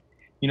week.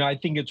 You know, I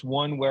think it's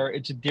one where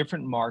it's a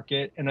different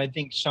market. And I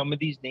think some of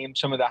these names,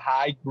 some of the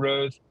high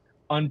growth,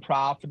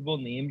 unprofitable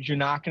names, you're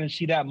not going to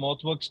see that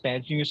multiple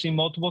expansion. You're going to see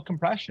multiple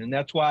compression. And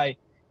that's why,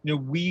 you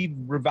know, we've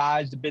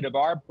revised a bit of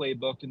our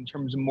playbook in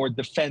terms of more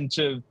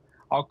defensive,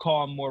 I'll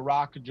call them more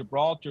Rock of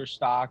Gibraltar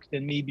stocks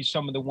than maybe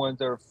some of the ones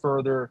that are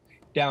further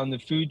down the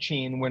food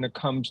chain when it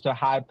comes to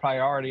high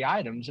priority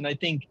items. And I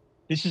think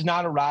this is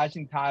not a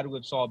rising tide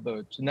lifts all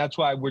boats. And that's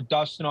why we're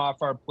dusting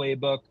off our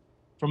playbook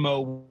from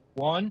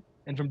 2001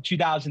 and from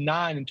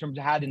 2009 in terms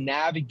of how to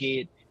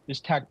navigate this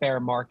tech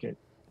bear market.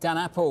 Dan,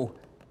 Apple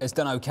has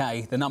done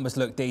okay. The numbers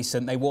look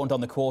decent. They warned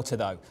on the quarter,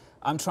 though.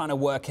 I'm trying to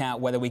work out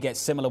whether we get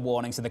similar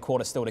warnings in the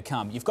quarter still to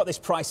come. You've got this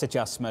price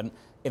adjustment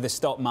in the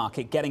stock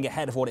market getting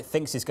ahead of what it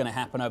thinks is going to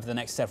happen over the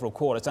next several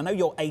quarters. I know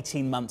you're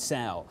 18 months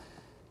out,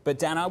 but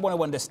Dan, I want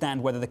to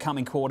understand whether the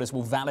coming quarters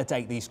will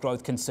validate these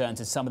growth concerns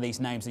in some of these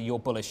names that you're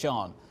bullish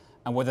on,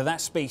 and whether that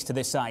speaks to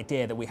this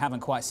idea that we haven't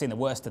quite seen the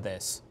worst of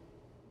this.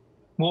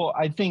 Well,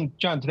 I think,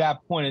 John, to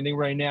that point, I think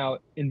right now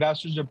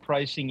investors are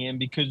pricing in,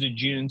 because of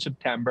June and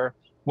September,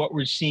 what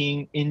we're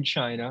seeing in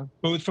China,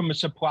 both from a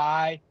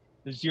supply,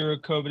 the zero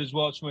COVID, as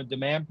well as from a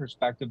demand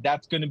perspective.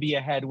 That's going to be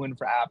a headwind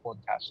for Apple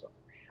and Tesla.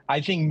 I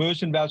think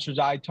most investors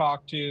I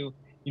talk to,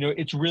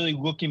 it's really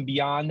looking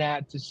beyond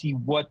that to see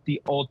what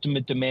the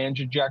ultimate demand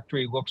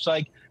trajectory looks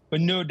like. But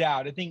no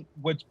doubt, I think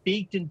what's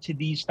baked into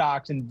these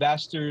stocks,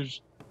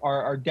 investors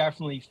are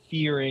definitely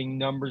fearing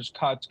numbers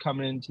cuts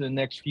coming into the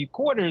next few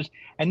quarters.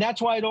 And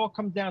that's why it all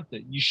comes down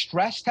to, you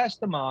stress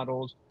test the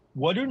models.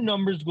 What do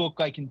numbers look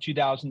like in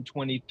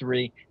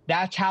 2023?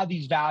 That's how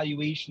these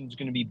valuations are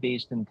going to be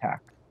based in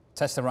tech.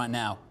 Tesla right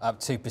now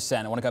up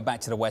 2%. I want to go back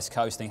to the West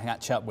Coast and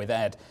catch up with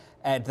Ed.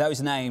 Ed, those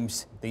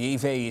names, the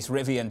EVs,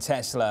 Rivian,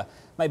 Tesla,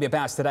 maybe a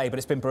bounce today, but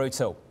it's been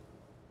brutal.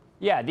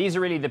 Yeah, these are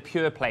really the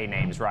pure play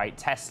names, right?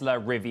 Tesla,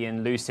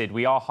 Rivian, Lucid.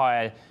 We are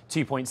higher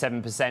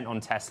 2.7%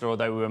 on Tesla,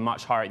 although we were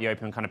much higher at the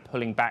open, kind of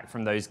pulling back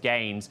from those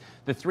gains.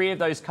 The three of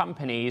those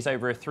companies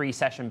over a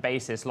 3-session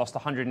basis lost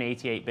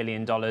 $188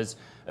 billion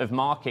of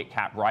market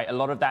cap, right? A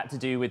lot of that to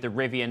do with the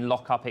Rivian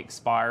lockup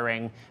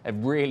expiring, a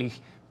really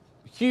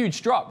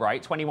huge drop,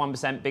 right?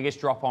 21%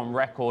 biggest drop on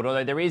record,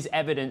 although there is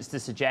evidence to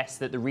suggest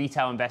that the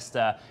retail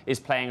investor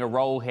is playing a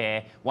role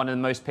here. One of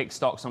the most picked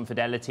stocks on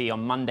Fidelity on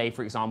Monday,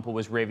 for example,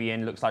 was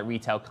Rivian. Looks like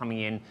retail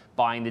coming in,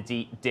 buying the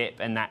deep dip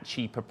and that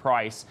cheaper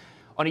price.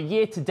 On a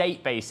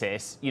year-to-date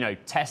basis,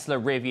 Tesla,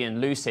 Rivian,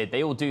 Lucid,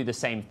 they all do the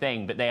same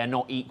thing, but they are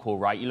not equal,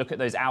 right? You look at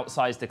those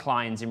outsized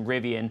declines in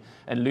Rivian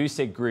and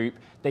Lucid Group,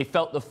 they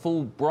felt the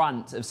full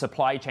brunt of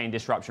supply chain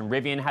disruption.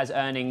 Rivian has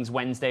earnings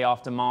Wednesday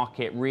after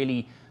market,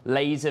 really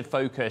laser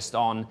focused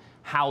on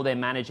how they're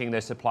managing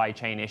those supply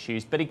chain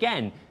issues. But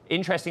again,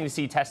 interesting to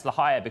see Tesla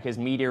higher, because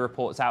media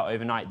reports out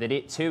overnight that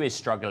it too is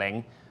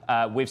struggling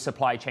with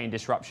supply chain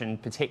disruption,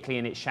 particularly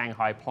in its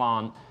Shanghai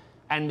plant.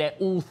 And they're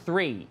all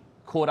three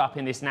caught up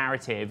in this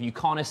narrative. You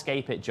can't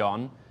escape it,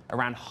 John,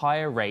 around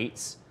higher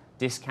rates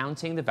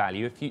discounting the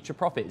value of future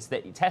profits.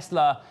 That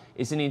Tesla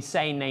is an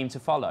insane name to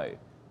follow,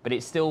 but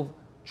it still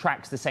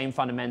tracks the same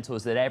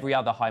fundamentals that every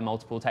other high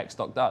multiple tech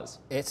stock does.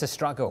 It's a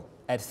struggle.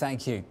 Ed,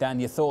 thank you. Dan,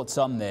 your thoughts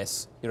on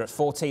this? You're at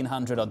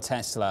 1,400 on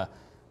Tesla.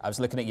 I was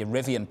looking at your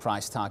Rivian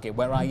price target.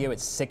 Where are you? At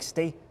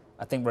 60?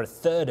 I think we're a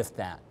third of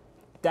that.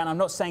 Dan, I'm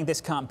not saying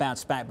this can't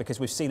bounce back, because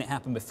we've seen it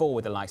happen before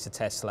with the likes of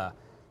Tesla.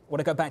 I want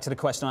to go back to the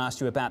question I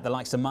asked you about the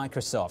likes of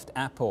Microsoft,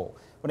 Apple.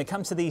 When it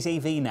comes to these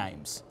EV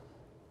names,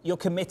 you're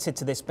committed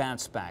to this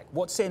bounce back.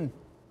 What's in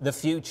the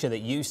future that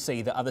you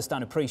see that others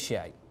don't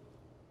appreciate?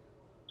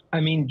 I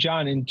mean,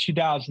 John, in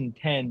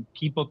 2010,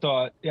 people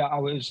thought I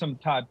was some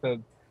type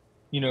of,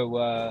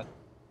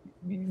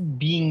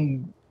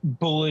 being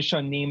bullish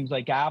on names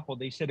like Apple.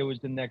 They said it was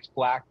the next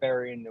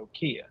BlackBerry and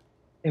Nokia.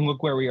 And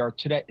look where we are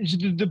today. So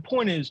the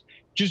point is,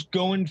 just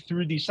going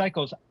through these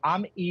cycles,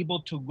 I'm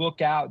able to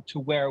look out to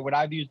where what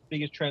I've used the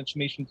biggest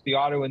transformation to the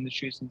auto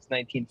industry since the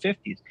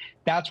 1950s.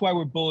 That's why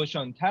we're bullish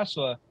on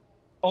Tesla.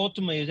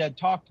 Ultimately, as Ed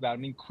talked about, I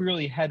mean,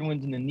 clearly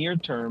headwinds in the near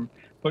term,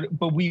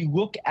 but we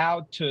look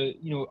out to,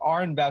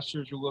 our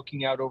investors are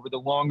looking out over the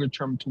longer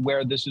term to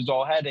where this is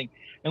all heading.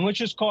 And let's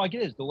just call it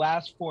is the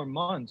last 4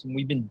 months, and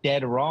we've been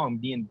dead wrong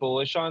being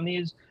bullish on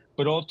these.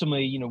 But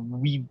ultimately,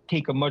 we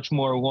take a much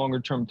more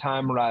longer-term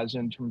time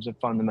horizon in terms of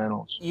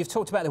fundamentals. You've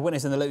talked about the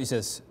winners and the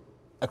losers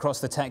across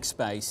the tech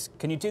space.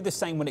 Can you do the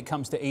same when it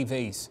comes to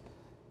EVs,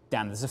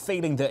 Dan? There's a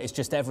feeling that it's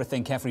just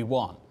everything,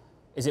 everyone.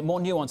 Is it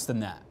more nuanced than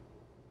that?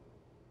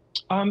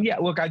 Yeah,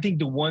 look, I think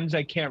the ones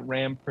that can't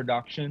ramp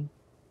production,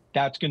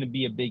 that's going to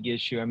be a big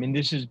issue. I mean,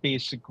 this is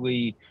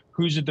basically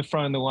who's at the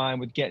front of the line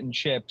with getting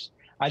chips.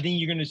 I think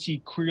you're going to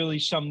see clearly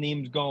some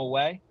names go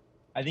away.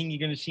 I think you're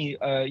going to see,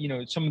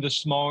 some of the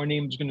smaller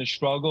names are going to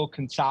struggle.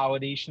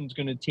 Consolidation is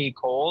going to take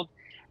hold.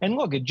 And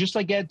look, just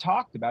like Ed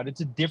talked about,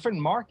 it's a different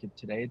market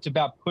today. It's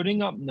about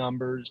putting up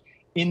numbers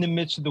in the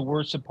midst of the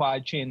worst supply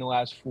chain in the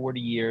last 40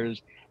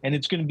 years. And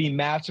it's going to be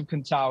massive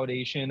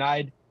consolidation.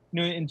 I'd,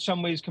 in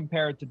some ways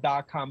compare it to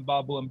dot-com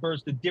bubble and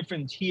burst. The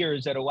difference here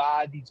is that a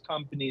lot of these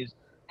companies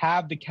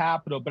have the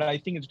capital, but I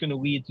think it's going to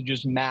lead to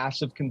just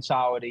massive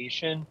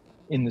consolidation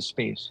in the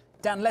space.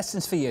 Dan,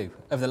 lessons for you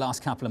over the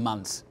last couple of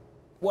months.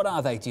 What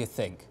are they, do you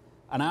think?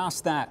 And I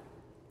ask that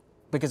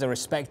because I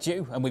respect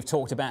you, and we've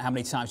talked about how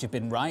many times you've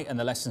been right and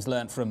the lessons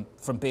learned from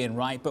being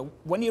right. But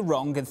when you're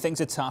wrong and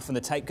things are tough and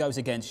the tape goes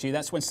against you,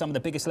 that's when some of the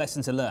biggest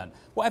lessons are learned.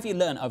 What have you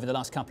learned over the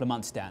last couple of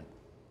months, Dan?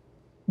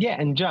 Yeah,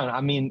 and John,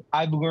 I mean,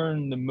 I've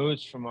learned the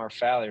most from our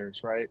failures,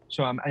 right?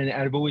 So and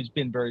I've always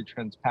been very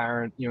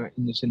transparent, in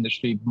this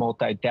industry,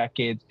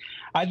 multi-decades.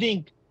 I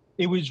think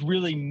it was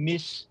really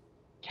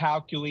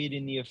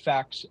miscalculating the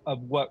effects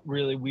of what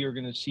really we were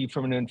going to see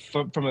from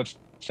a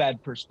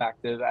Fed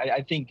perspective.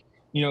 I think,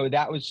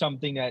 that was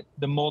something that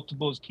the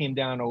multiples came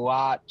down a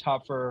lot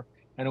tougher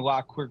and a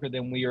lot quicker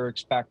than we were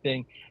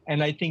expecting.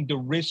 And I think the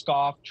risk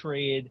off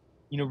trade,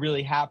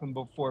 really happened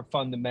before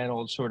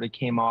fundamentals sort of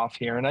came off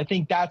here. And I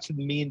think that's the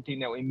main thing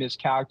that we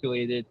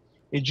miscalculated,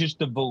 is just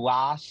the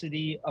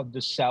velocity of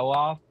the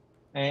sell-off.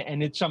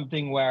 And it's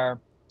something where,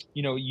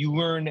 you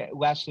learn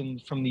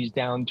lessons from these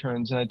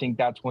downturns. And I think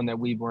that's one that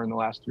we've learned the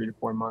last 3 to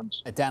 4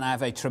 months. Dan, I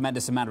have a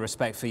tremendous amount of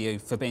respect for you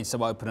for being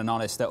so open and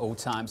honest at all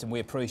times, and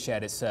we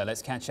appreciate it, sir.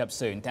 Let's catch up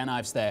soon. Dan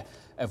Ives there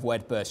of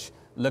Wedbush,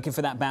 looking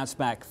for that bounce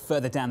back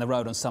further down the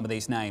road on some of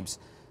these names.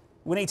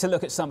 We need to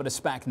look at some of the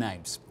SPAC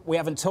names. We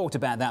haven't talked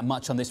about that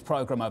much on this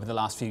program over the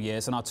last few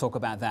years, and I'll talk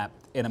about that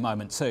in a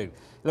moment too.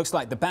 It looks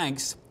like the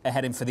banks are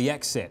heading for the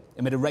exit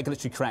amid a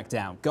regulatory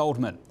crackdown.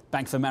 Goldman,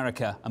 Bank of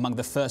America among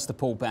the first to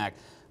pull back.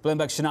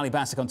 Bloomberg's Shonali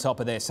Basak on top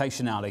of this. Hey,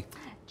 Shonali.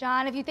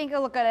 John, if you take a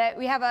look at it,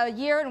 we have a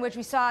year in which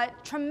we saw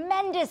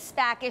tremendous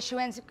SPAC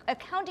issuance,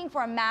 accounting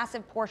for a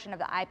massive portion of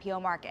the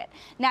IPO market.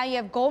 Now you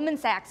have Goldman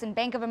Sachs and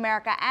Bank of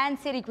America and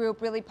Citigroup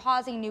really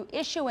pausing new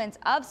issuance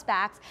of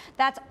SPACs.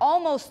 That's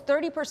almost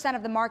 30%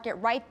 of the market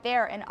right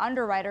there in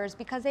underwriters,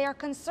 because they are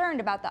concerned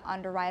about the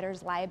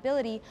underwriters'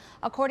 liability,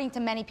 according to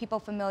many people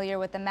familiar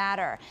with the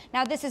matter.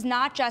 Now, this is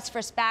not just for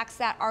SPACs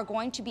that are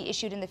going to be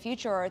issued in the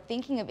future or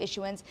thinking of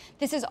issuance.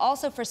 This is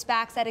also for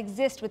SPACs that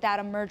exist without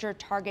a merger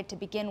target to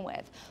begin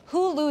with.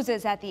 Who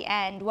loses at the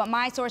end? What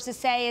my sources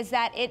say is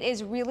that it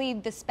is really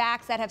the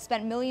SPACs that have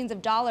spent millions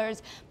of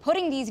dollars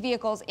putting these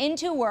vehicles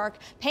into work,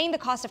 paying the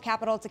cost of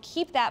capital to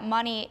keep that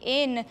money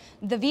in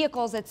the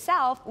vehicles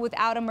itself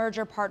without a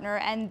merger partner,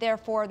 and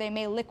therefore they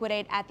may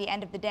liquidate at the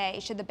end of the day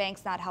should the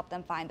banks not help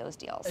them find those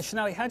deals.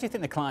 Shonali, how do you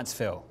think the clients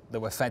feel that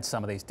were fed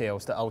some of these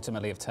deals that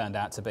ultimately have turned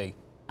out to be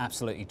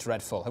absolutely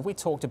dreadful? Have we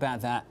talked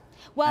about that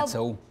at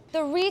all?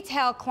 The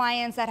retail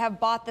clients that have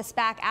bought the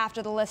SPAC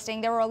after the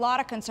listing, there were a lot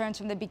of concerns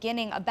from the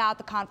beginning about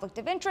the conflict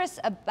of interest,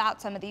 about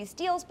some of these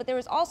deals, but there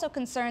was also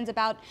concerns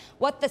about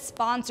what the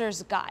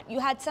sponsors got. You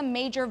had some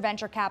major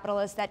venture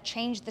capitalists that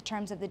changed the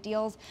terms of the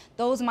deals.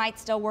 Those might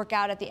still work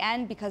out at the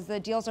end because the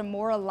deals are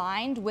more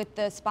aligned with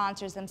the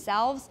sponsors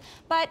themselves.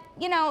 But,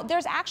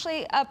 there's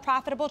actually a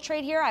profitable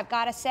trade here, I've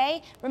got to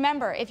say.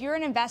 Remember, if you're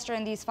an investor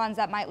in these funds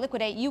that might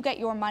liquidate, you get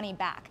your money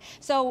back.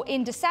 So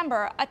in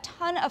December, a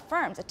ton of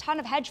firms, a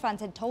ton of hedge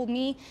funds had told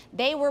me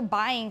they were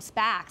buying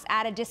SPACs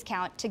at a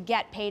discount to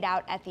get paid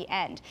out at the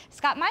end.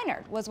 Scott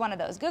Minerd was one of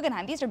those.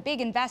 Guggenheim, these are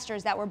big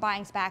investors that were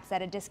buying SPACs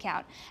at a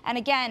discount. And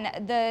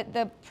again,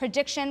 the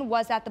prediction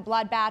was that the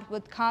bloodbath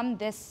would come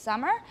this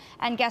summer.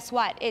 And guess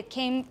what? It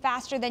came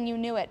faster than you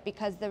knew it,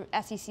 because the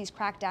SEC's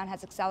crackdown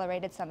has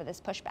accelerated some of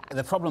this pushback.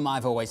 The problem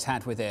I've always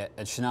had with it,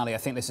 and Shonali, I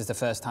think this is the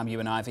first time you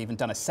and I have even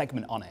done a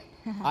segment on it.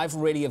 I've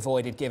really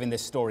avoided giving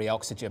this story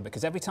oxygen,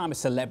 because every time a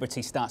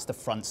celebrity starts to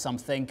front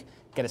something,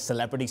 get a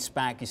celebrity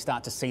SPAC, you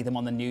start to see them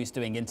on the news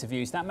doing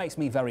interviews. That makes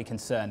me very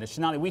concerned. And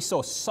Shonali, we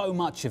saw so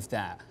much of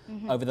that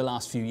over the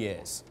last few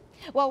years.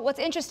 Well, what's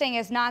interesting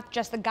is not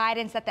just the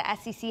guidance that the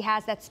SEC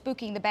has that's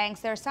spooking the banks.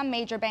 There are some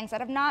major banks that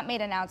have not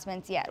made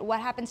announcements yet. What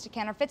happens to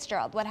Cantor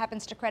Fitzgerald? What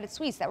happens to Credit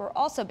Suisse that were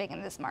also big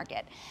in this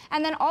market?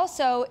 And then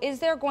also, is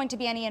there going to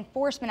be any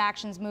enforcement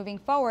actions moving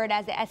forward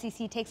as the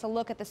SEC takes a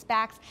look at the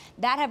SPACs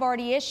that have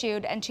already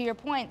issued? And to your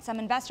point, some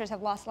investors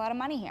have lost a lot of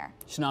money here.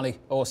 Shonali,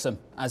 awesome.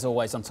 As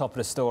always, on top of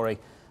the story.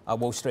 Our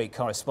Wall Street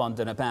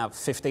correspondent. About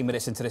 15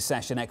 minutes into the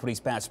session, equities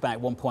bounced back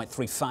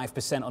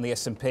 1.35% on the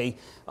S&P,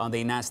 on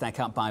the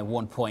Nasdaq up by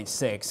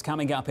 1.6%.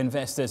 Coming up,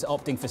 investors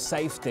opting for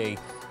safety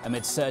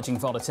amid surging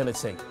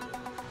volatility.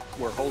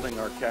 We're holding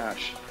our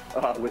cash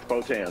with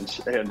both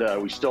hands,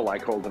 and we still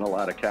like holding a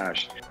lot of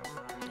cash.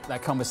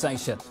 That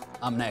conversation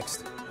up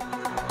next.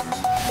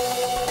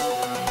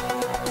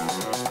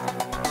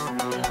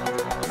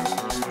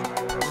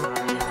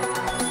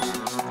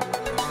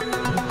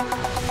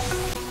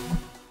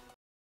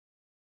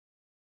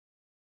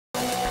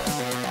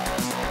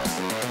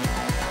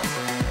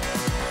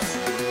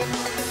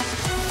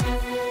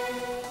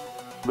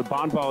 The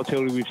bond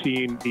volatility we've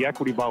seen, the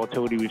equity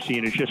volatility we've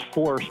seen, has just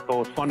forced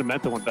both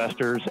fundamental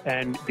investors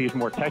and these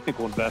more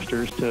technical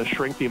investors to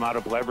shrink the amount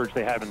of leverage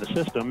they have in the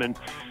system. And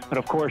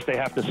of course, they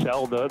have to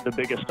sell the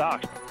biggest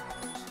stocks.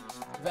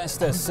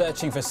 Investors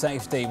searching for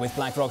safety, with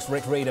BlackRock's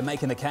Rick Reeder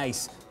making the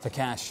case for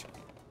cash.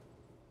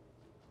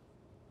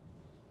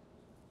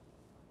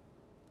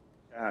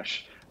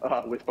 Cash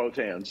with both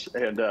hands,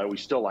 and we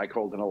still like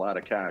holding a lot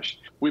of cash.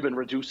 We've been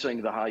reducing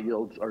the high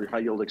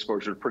yield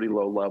exposure to pretty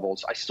low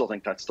levels. I still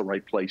think that's the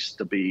right place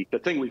to be. The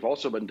thing we've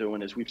also been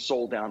doing is we've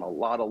sold down a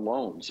lot of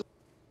loans.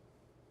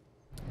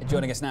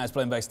 Joining us now is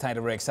Bloomberg's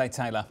Taylor Riggs. Hey,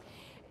 Taylor.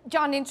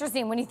 John,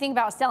 interesting. When you think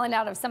about selling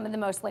out of some of the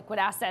most liquid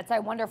assets, I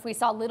wonder if we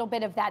saw a little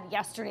bit of that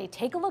yesterday.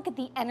 Take a look at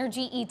the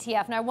energy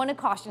ETF. Now, I want to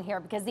caution here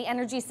because the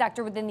energy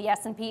sector within the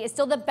S&P is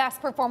still the best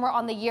performer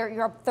on the year.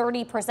 You're up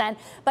 30%,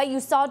 but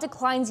you saw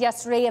declines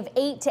yesterday of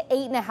 8 to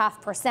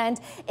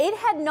 8.5%. It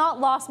had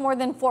not lost more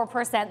than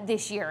 4%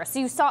 this year. So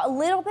you saw a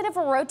little bit of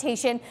a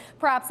rotation,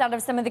 perhaps out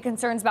of some of the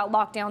concerns about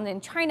lockdown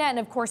in China and,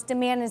 of course,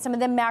 demand in some of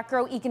the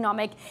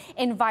macroeconomic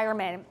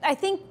environment. I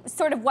think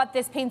sort of what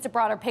this paints a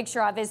broader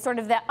picture of is sort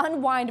of the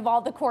unwind of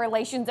all the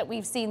correlations that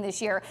we've seen this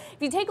year.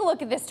 If you take a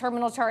look at this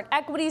terminal chart,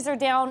 equities are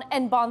down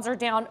and bonds are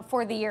down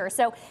for the year.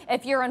 So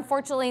if you're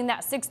unfortunately in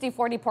that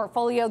 60-40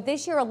 portfolio,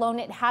 this year alone,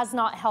 it has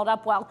not held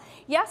up well.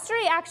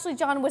 Yesterday, actually,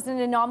 John, was an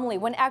anomaly.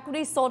 When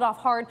equities sold off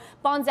hard,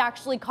 bonds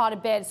actually caught a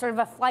bid, sort of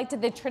a flight to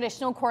the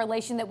traditional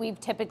correlation that we've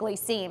typically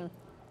seen.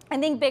 I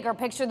think bigger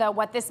picture, though,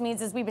 what this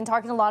means is we've been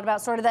talking a lot about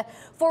sort of the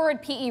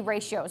forward PE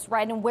ratios,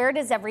 right? And where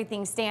does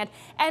everything stand?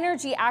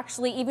 Energy,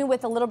 actually, even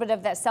with a little bit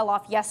of that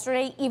sell-off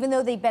yesterday, even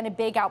though they've been a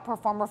big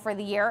outperformer for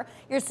the year,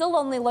 you're still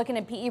only looking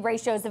at PE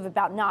ratios of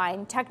about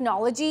 9.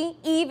 Technology,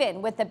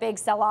 even with the big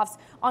sell-offs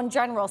on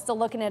general, still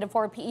looking at a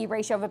forward PE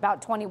ratio of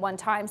about 21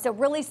 times. So it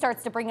really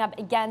starts to bring up,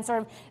 again,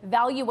 sort of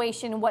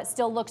valuation, what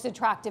still looks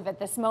attractive at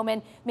this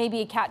moment,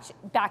 maybe a catch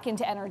back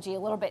into energy a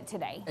little bit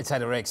today.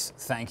 Taylor Riggs,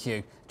 thank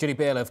you. Julie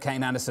Biel of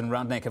Kayne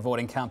Rudnick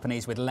avoiding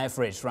companies with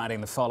leverage,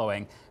 writing the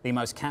following: the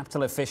most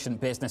capital efficient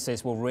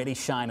businesses will really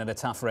shine in a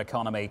tougher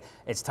economy.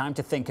 It's time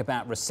to think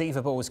about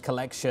receivables,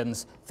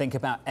 collections, think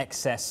about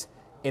excess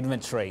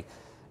inventory.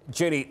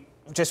 Julie,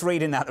 just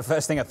reading that, the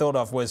first thing I thought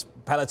of was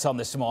Peloton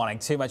this morning.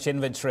 Too much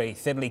inventory,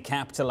 thinly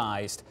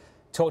capitalized.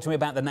 Talk to me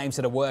about the names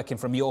that are working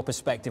from your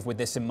perspective with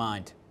this in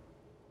mind.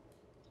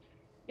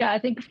 Yeah, I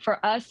think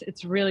for us,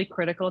 it's really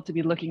critical to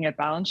be looking at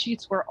balance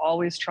sheets. We're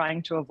always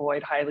trying to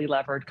avoid highly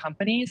levered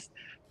companies,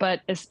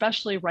 but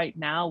especially right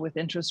now with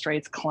interest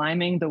rates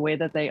climbing the way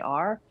that they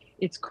are,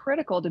 it's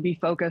critical to be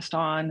focused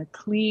on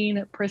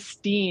clean,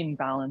 pristine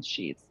balance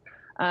sheets.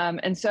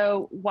 And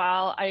so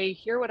while I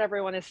hear what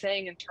everyone is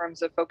saying in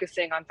terms of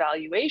focusing on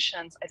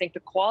valuations, I think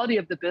the quality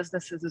of the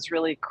businesses is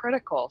really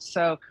critical.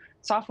 So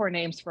software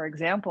names, for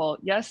example,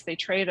 yes, they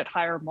trade at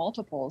higher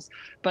multiples,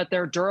 but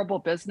they're durable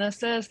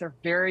businesses. They're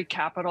very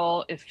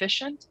capital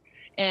efficient,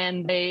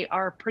 and they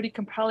are pretty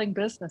compelling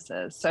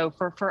businesses. So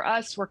for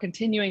us, we're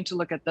continuing to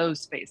look at those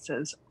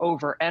spaces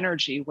over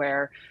energy,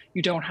 where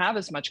you don't have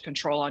as much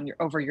control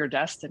over your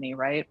destiny,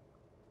 right?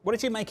 What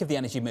did you make of the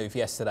energy move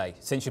yesterday,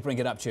 since you bring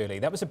it up, Julie?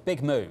 That was a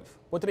big move.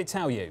 What did it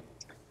tell you?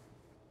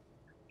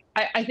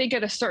 I think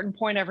at a certain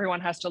point,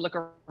 everyone has to look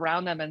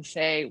around them and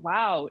say,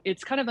 wow,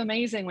 it's kind of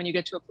amazing when you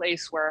get to a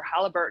place where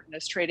Halliburton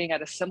is trading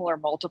at a similar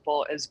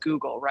multiple as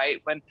Google,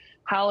 right? When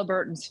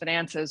Halliburton's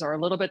finances are a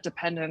little bit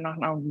dependent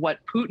on what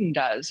Putin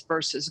does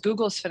versus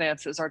Google's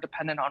finances are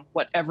dependent on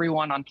what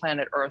everyone on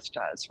planet Earth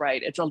does,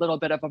 right? It's a little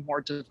bit of a more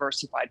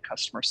diversified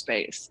customer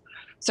space.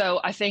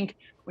 So I think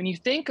when you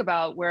think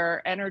about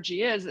where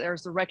energy is,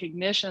 there's the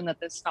recognition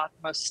that this is not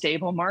the most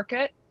stable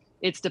market.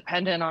 It's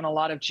dependent on a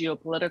lot of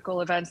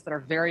geopolitical events that are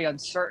very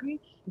uncertain.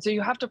 And so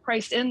you have to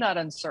price in that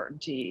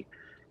uncertainty.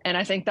 And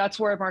I think that's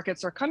where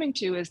markets are coming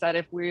to, is that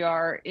if we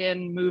are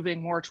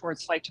moving more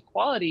towards flight to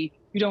quality,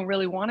 you don't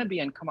really want to be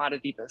in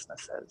commodity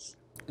businesses.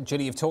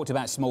 Julie, you've talked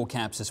about small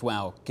caps as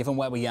well. Given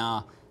where we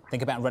are,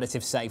 think about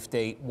relative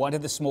safety. Why do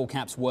the small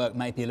caps work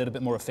maybe a little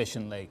bit more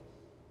efficiently?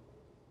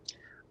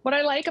 What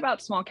I like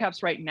about small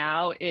caps right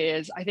now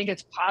is I think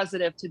it's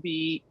positive to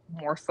be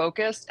more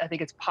focused. I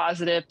think it's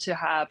positive to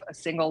have a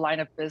single line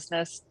of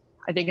business.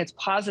 I think it's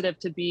positive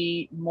to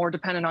be more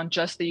dependent on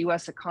just the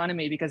US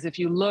economy, because if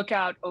you look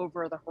out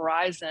over the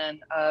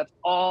horizon of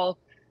all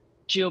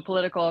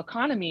geopolitical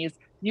economies,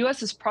 the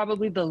US is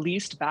probably the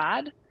least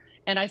bad.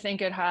 And I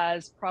think it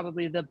has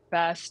probably the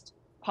best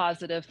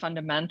positive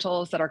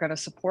fundamentals that are going to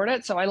support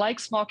it. So I like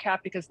small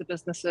cap because the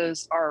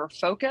businesses are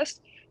focused.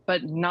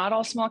 But not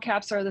all small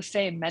caps are the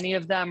same. Many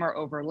of them are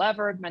over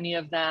levered. Many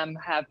of them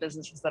have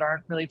businesses that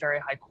aren't really very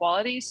high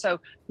quality.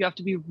 So you have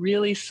to be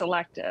really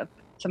selective.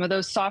 Some of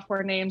those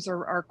software names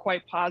are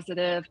quite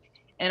positive.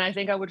 And I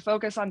think I would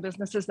focus on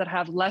businesses that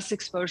have less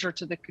exposure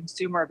to the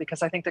consumer,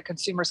 because I think the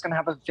consumer is going to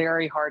have a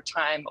very hard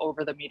time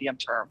over the medium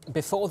term.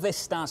 Before this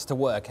starts to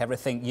work,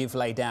 everything you've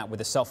laid out with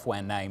the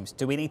software names,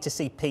 do we need to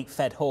see peak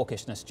Fed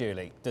hawkishness,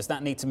 Julie? Does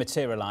that need to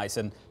materialize?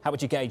 And how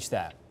would you gauge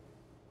that?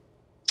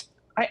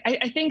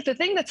 I think the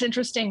thing that's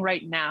interesting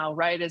right now,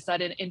 right, is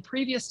that in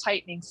previous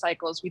tightening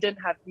cycles, we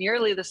didn't have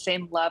nearly the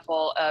same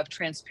level of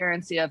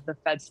transparency of the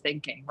Fed's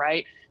thinking,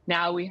 right?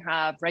 Now we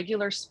have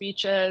regular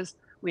speeches,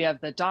 we have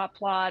the dot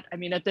plot. I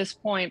mean, at this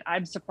point,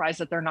 I'm surprised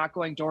that they're not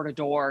going door to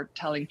door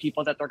telling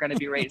people that they're going to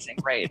be raising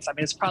rates. I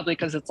mean, it's probably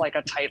because it's like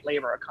a tight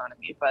labor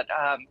economy, but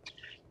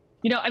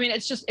you know, I mean,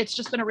 it's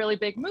just been a really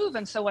big move.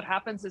 And so what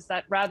happens is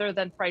that rather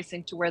than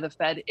pricing to where the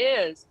Fed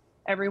is,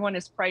 everyone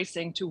is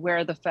pricing to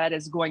where the Fed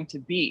is going to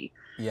be.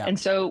 Yeah. And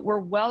so we're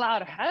well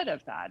out ahead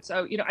of that.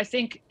 So, you know, I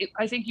think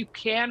you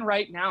can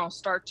right now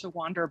start to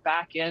wander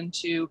back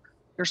into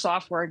your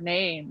software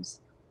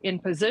names in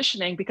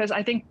positioning, because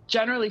I think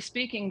generally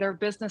speaking, their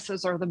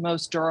businesses are the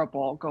most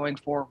durable going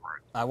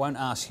forward. I won't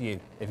ask you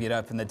if you'd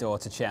open the door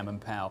to Chairman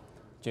Powell.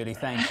 Julie,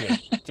 thank you.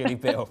 Julie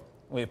Biel,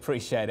 we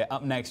appreciate it.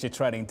 Up next, your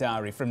trading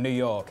diary from New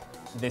York.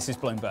 This is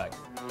Bloomberg.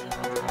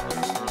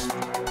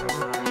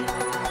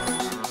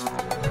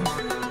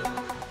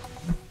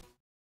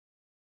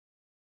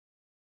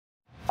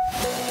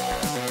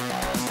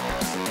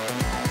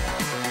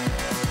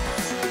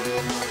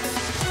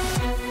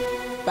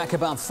 Back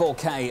above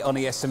 4K on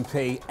the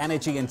S&P,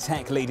 energy and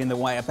tech leading the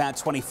way about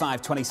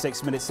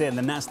 26 minutes in.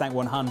 The Nasdaq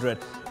 100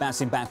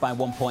 bouncing back by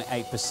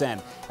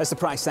 1.8%. That's the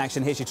price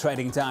action. Here's your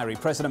trading diary.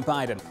 President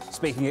Biden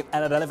speaking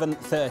at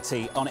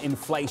 11:30 on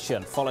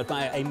inflation, followed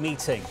by a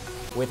meeting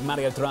with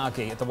Mario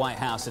Draghi at the White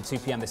House at 2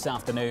 p.m. this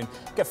afternoon.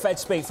 Get Fed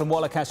speak from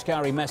Waller,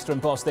 Kashkari, Mester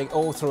and Bostic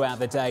all throughout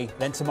the day.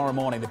 Then tomorrow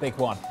morning, the big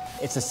one.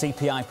 It's a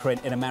CPI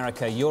print in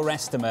America. Your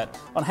estimate,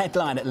 on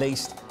headline at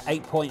least,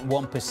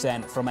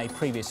 8.1% from a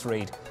previous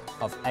read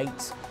of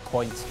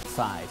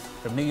 8.5.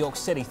 From New York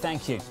City,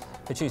 thank you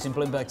for choosing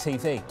Bloomberg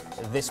TV.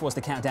 This was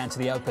the countdown to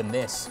the open.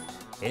 This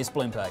is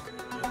Bloomberg.